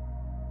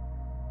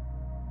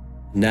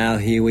 Now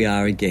here we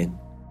are again.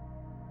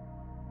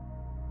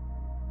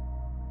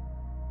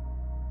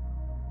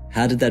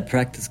 How did that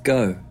practice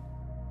go?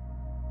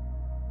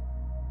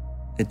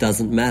 It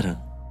doesn't matter.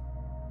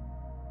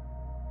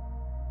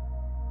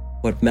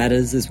 What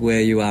matters is where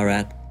you are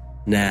at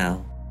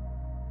now,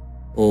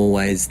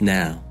 always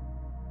now.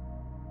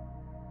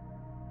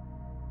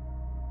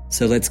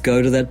 So let's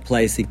go to that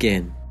place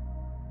again,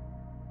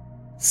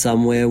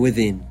 somewhere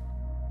within,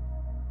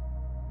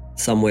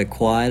 somewhere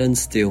quiet and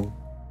still,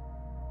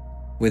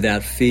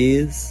 without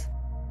fears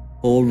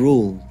or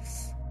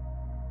rules.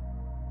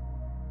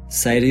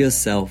 Say to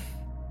yourself,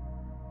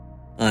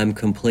 I'm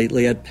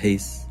completely at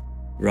peace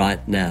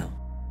right now.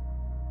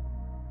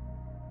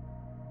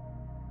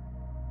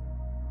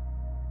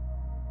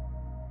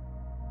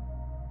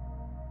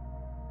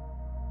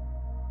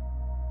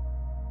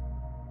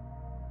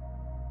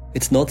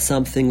 It's not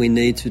something we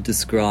need to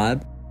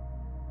describe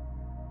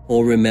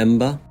or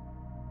remember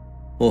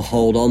or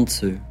hold on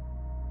to.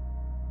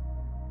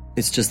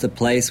 It's just a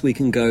place we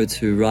can go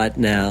to right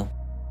now,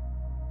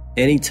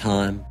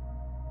 anytime,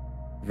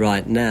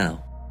 right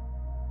now.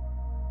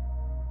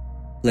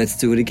 Let's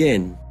do it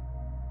again.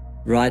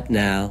 Right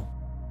now,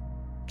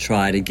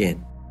 try it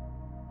again.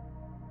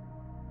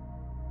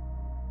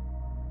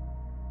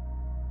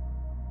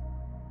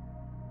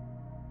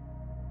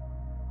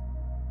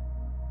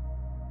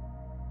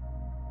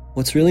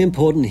 What's really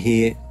important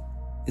here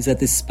is that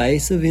this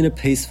space of inner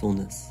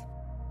peacefulness,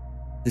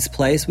 this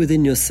place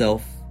within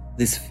yourself,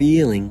 this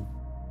feeling,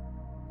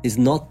 is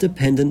not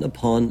dependent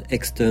upon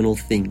external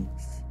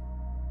things.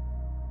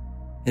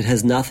 It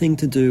has nothing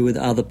to do with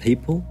other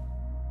people,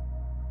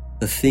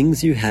 the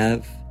things you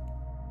have,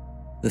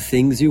 the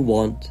things you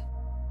want,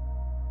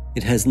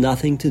 It has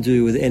nothing to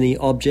do with any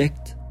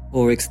object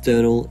or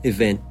external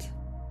event.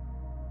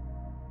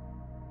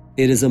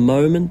 It is a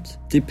moment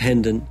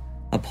dependent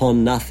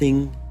upon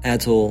nothing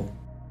at all.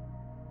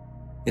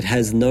 It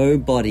has no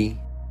body.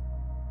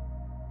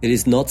 It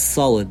is not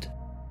solid.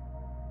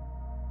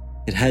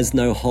 It has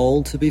no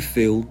hole to be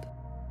filled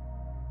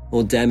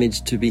or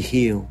damage to be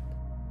healed.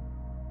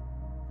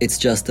 It's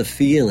just a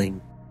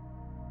feeling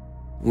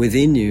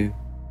within you,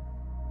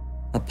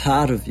 a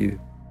part of you,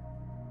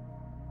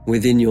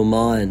 within your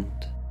mind,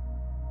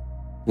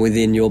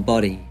 within your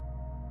body.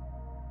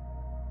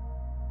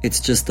 It's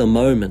just a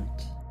moment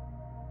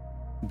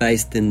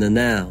based in the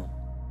now.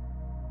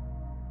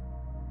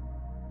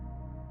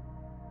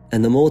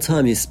 And the more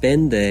time you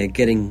spend there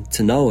getting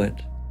to know it,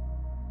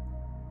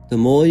 the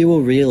more you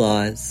will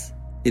realize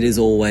it is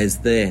always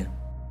there.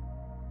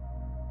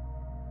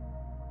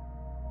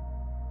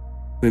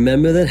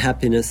 Remember that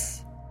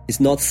happiness is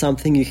not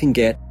something you can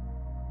get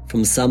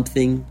from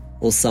something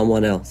or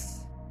someone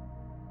else.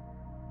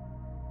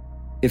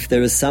 If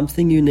there is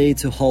something you need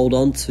to hold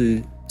on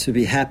to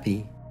be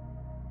happy,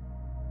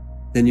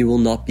 then you will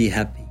not be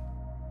happy.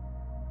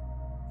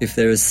 If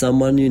there is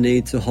someone you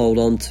need to hold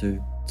on to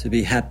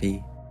be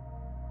happy,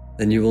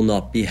 then you will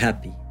not be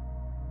happy.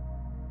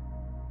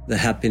 The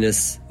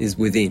happiness is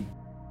within.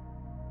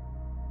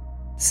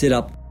 Sit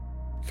up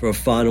for a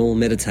final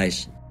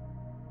meditation.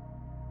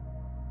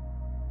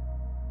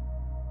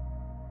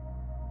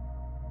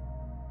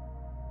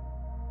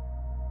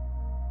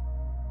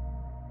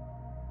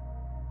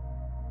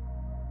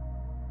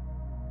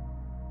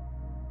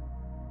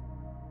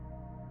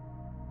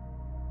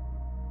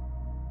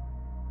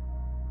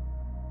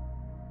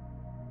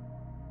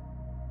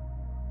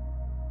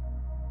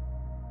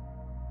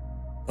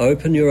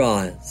 Open your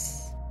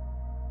eyes.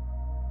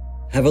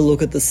 Have a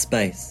look at the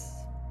space.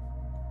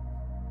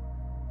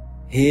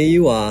 Here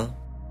you are,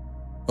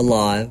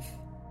 alive,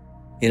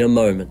 in a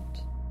moment,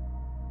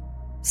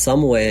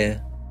 somewhere,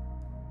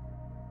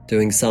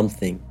 doing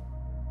something.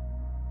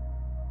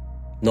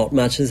 Not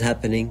much is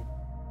happening.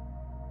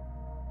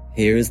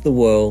 Here is the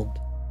world.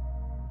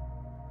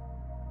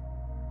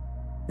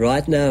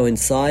 Right now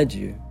inside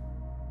you,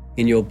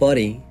 in your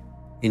body,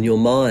 in your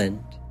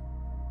mind,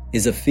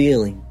 is a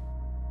feeling.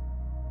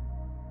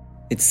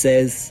 It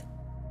says,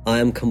 I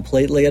am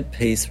completely at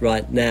peace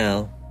right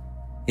now,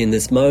 in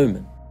this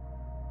moment.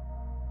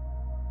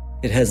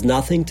 It has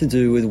nothing to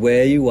do with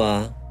where you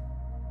are,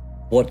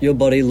 what your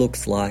body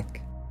looks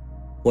like,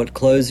 what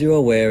clothes you are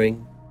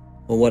wearing,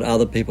 or what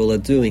other people are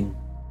doing.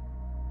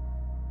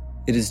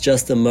 It is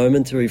just a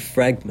momentary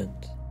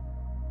fragment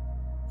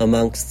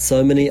amongst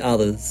so many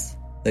others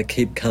that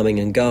keep coming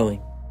and going.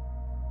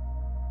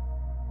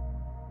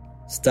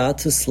 Start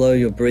to slow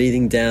your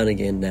breathing down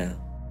again now.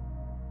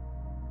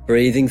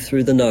 Breathing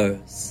through the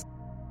nose,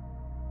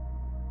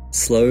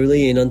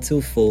 slowly in until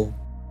full,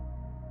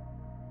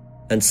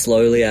 and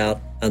slowly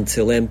out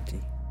until empty.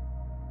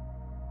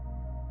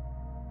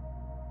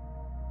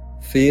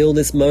 Feel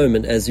this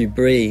moment as you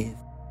breathe,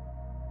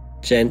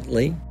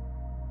 gently,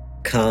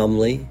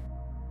 calmly,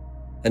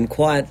 and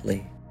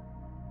quietly.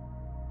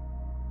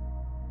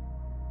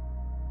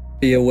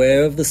 Be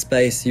aware of the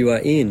space you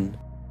are in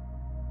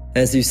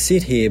as you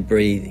sit here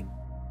breathing.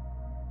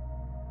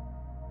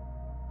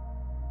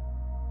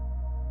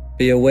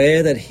 Be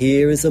aware that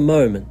here is a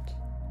moment,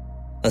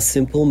 a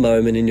simple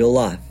moment in your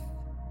life.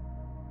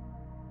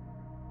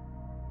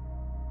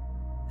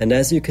 And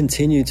as you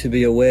continue to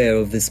be aware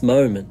of this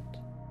moment,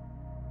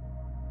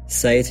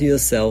 say to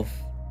yourself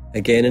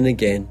again and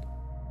again,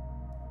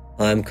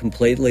 I am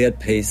completely at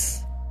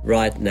peace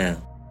right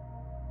now.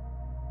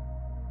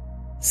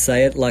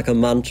 Say it like a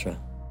mantra,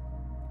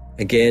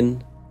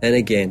 again and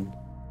again,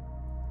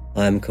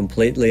 I am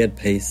completely at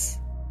peace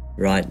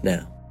right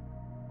now.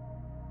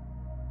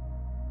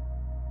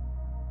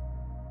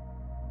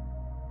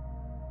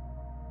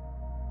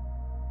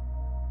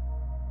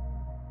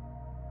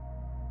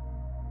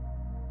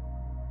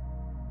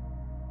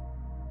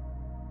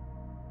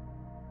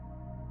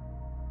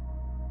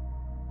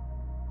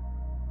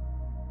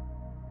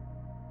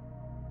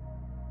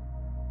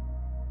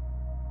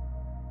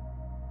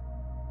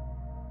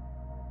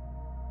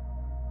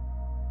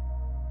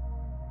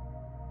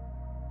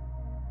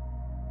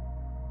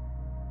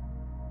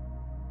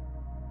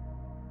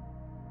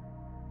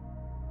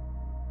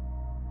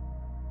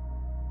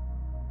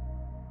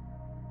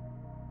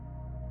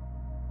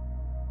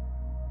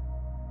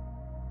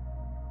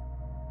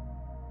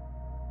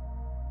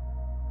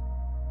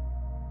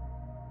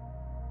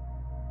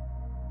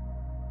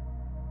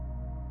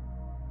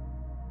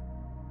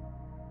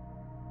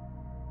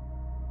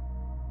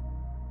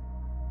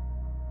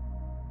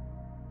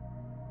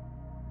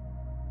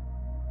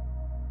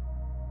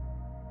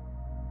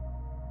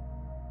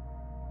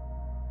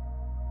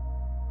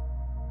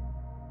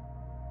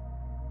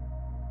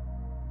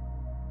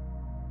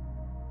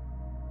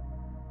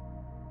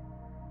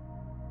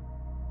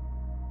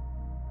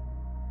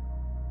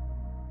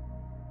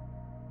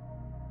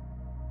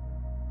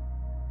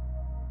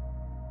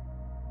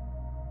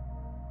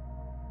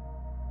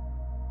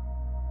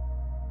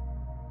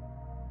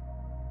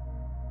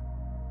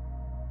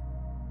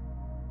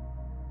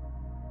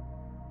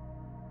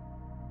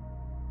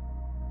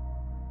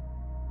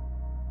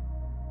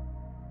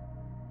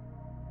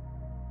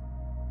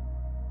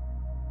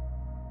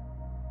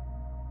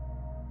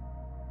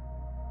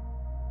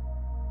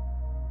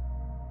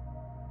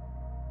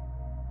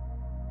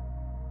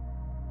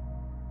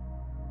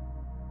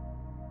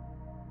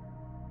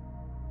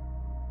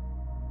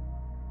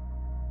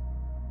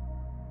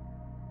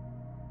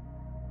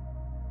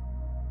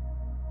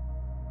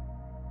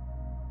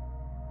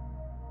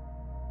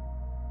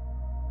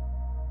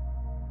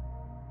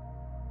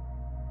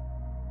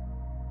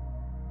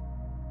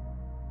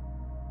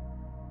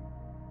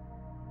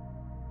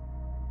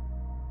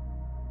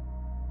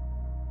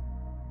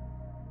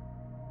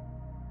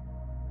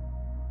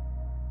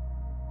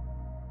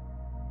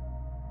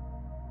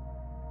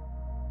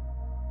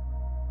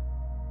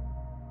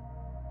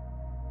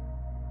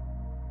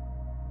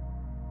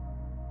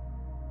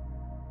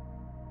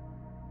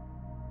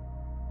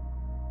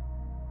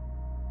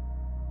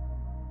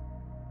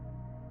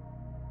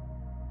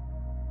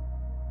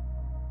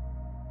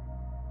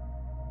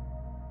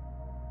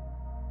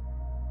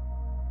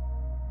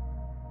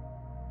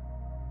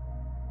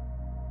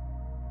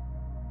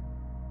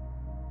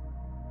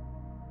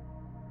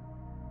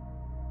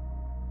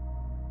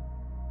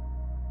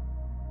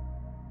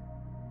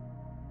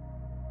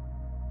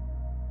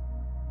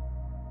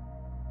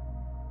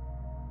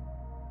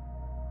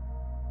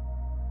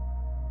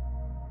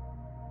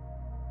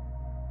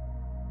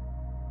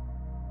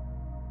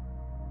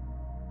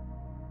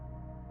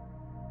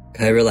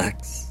 Okay,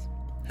 relax.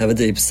 Have a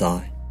deep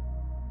sigh.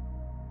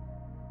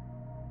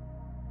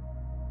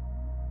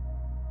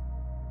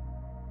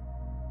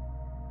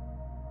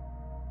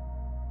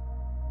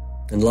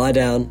 And lie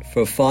down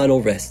for a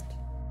final rest.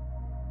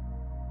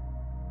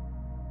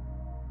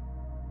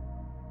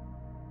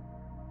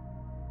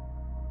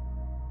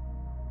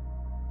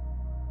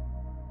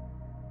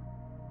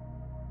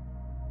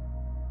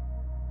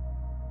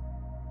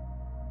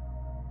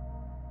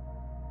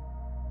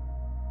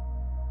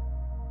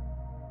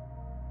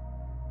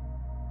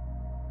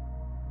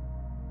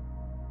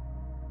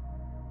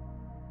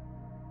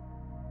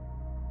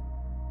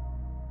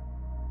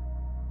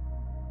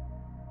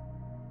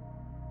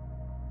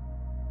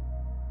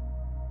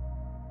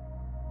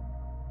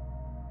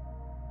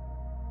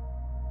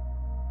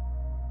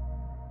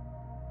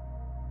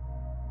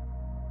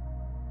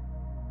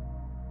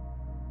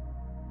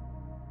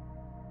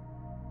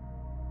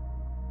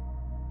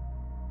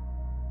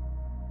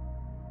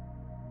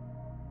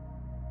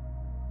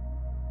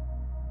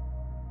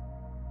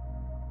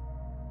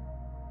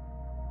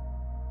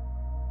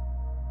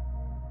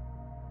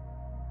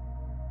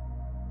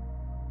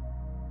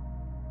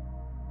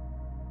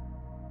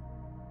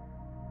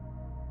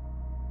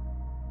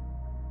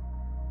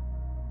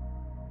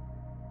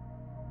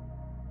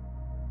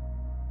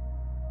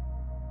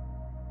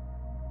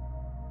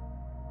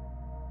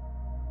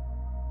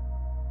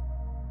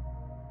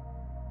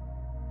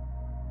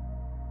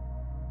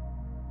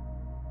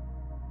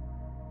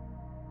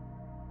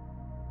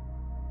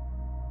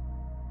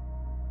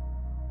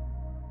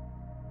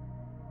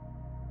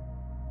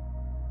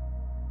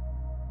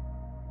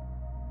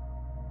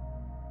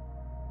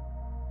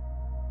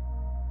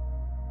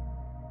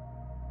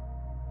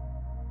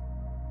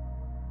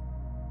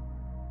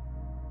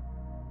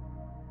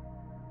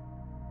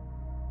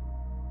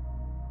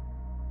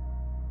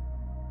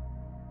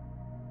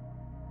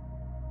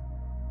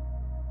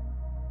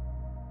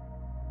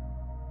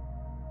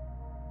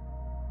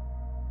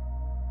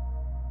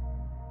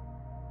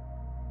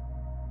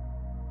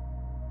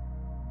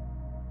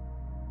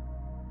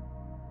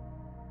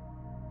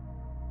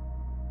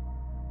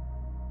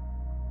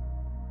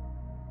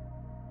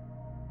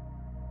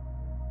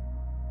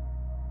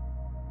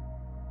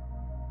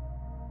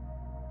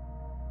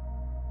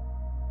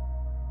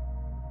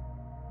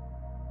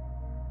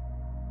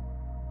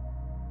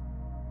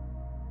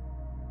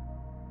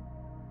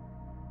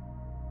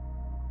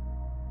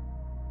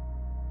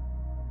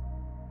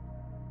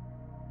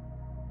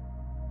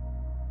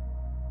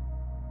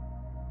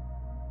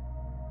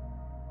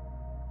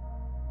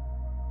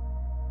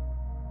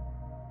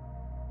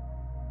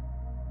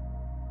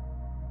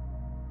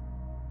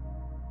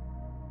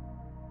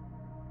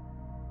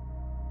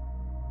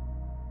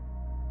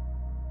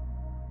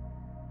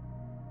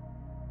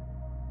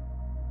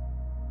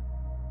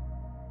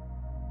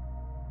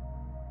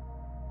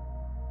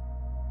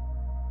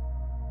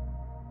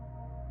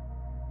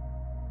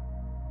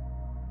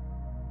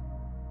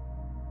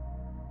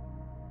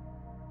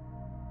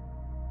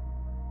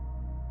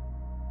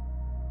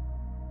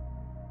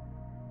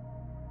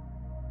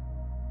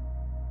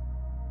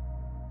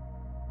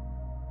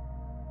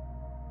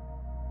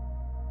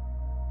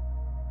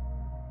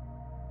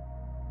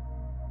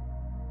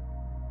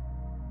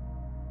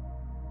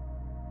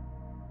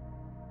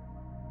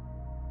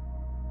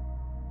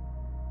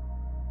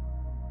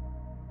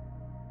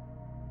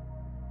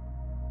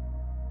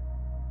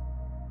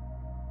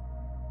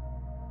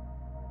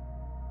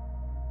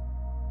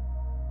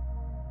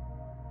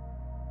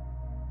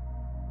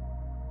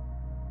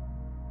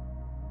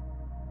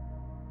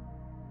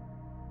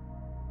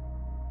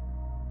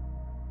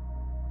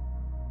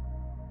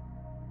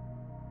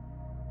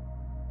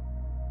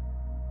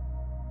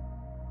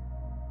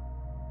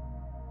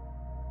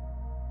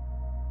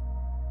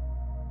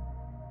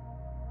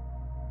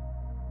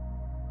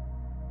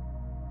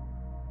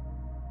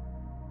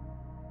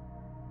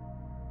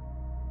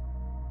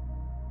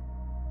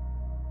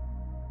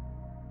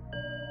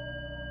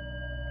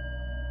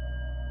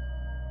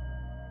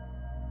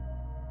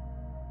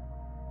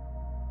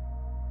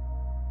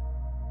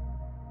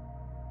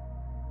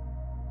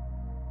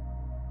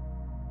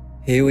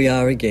 Here we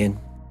are again,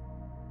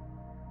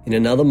 in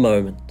another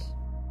moment.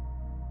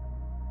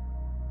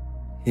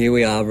 Here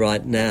we are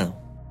right now.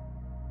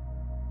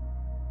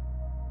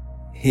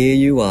 Here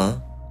you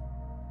are,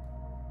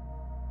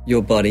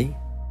 your body,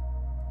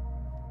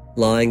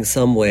 lying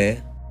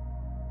somewhere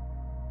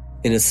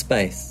in a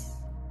space.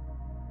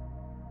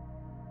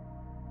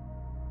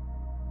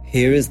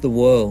 Here is the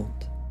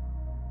world.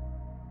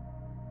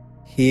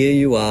 Here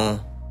you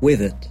are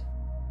with it.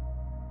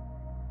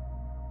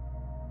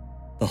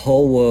 The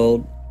whole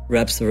world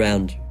wraps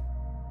around you.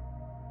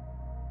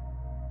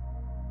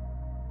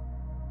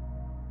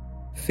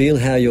 Feel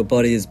how your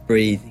body is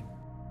breathing.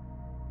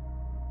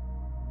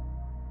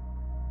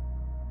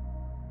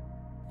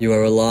 You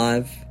are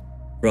alive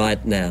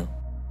right now.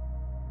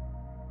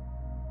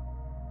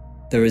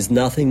 There is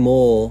nothing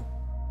more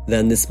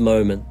than this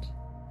moment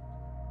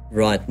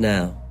right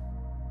now.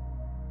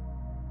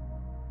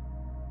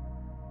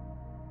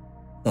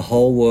 The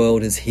whole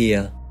world is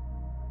here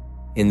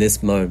in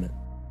this moment.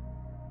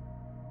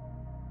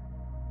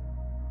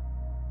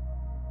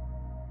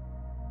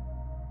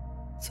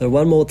 So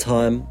one more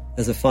time,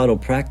 as a final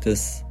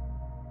practice,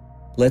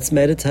 let's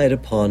meditate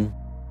upon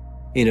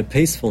inner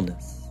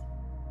peacefulness.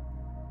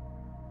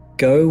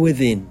 Go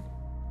within,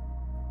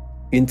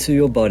 into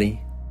your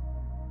body,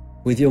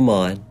 with your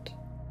mind,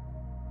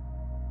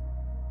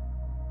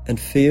 and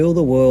feel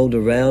the world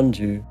around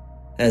you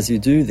as you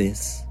do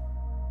this.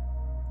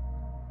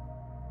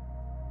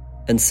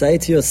 And say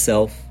to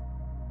yourself,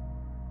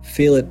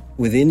 feel it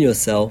within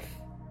yourself,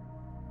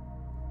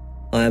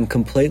 I am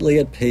completely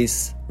at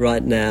peace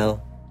right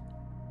now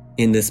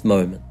in this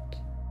moment.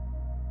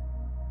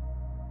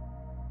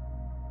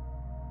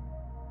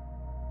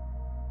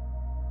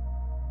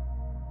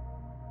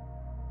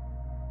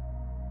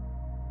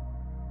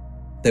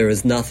 There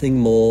is nothing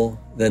more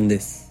than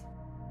this.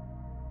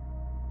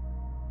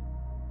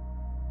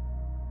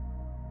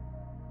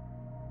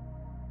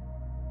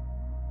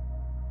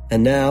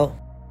 And now,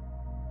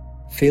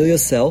 feel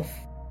yourself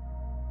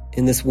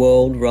in this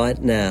world right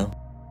now.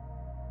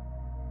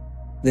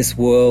 This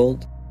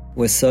world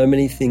where so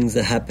many things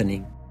are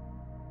happening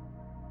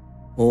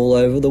all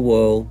over the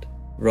world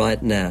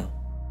right now.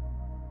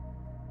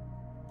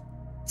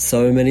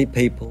 So many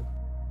people,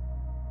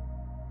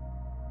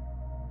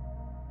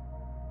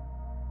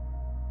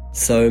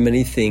 so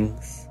many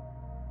things.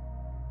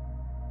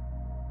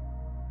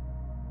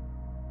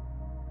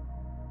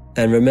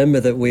 And remember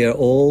that we are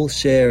all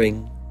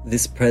sharing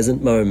this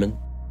present moment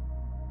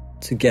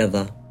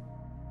together.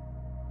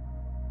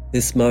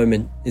 This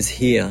moment is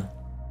here,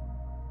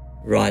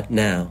 right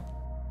now.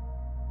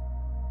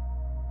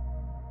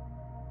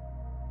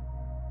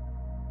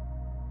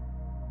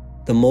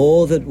 The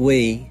more that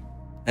we,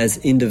 as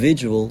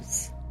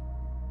individuals,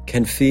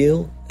 can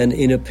feel an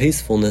inner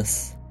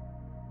peacefulness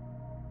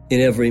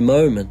in every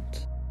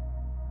moment,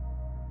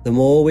 the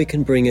more we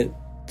can bring it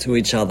to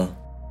each other.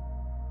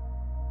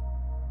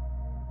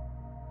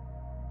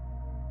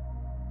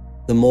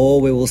 The more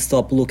we will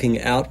stop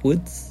looking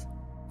outwards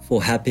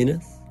for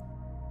happiness.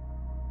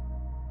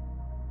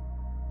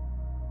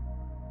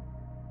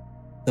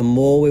 The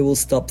more we will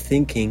stop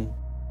thinking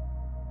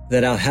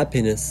that our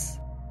happiness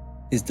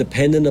is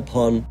dependent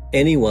upon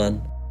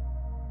anyone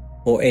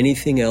or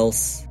anything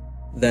else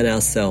than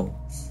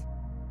ourselves.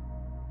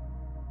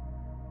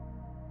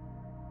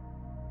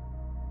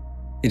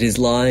 It is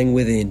lying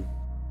within.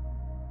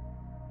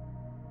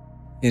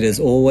 It has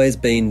always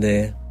been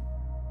there.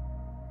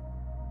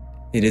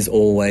 It is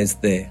always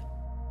there.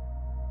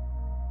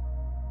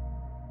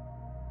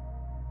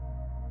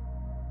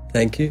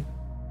 Thank you.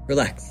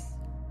 Relax.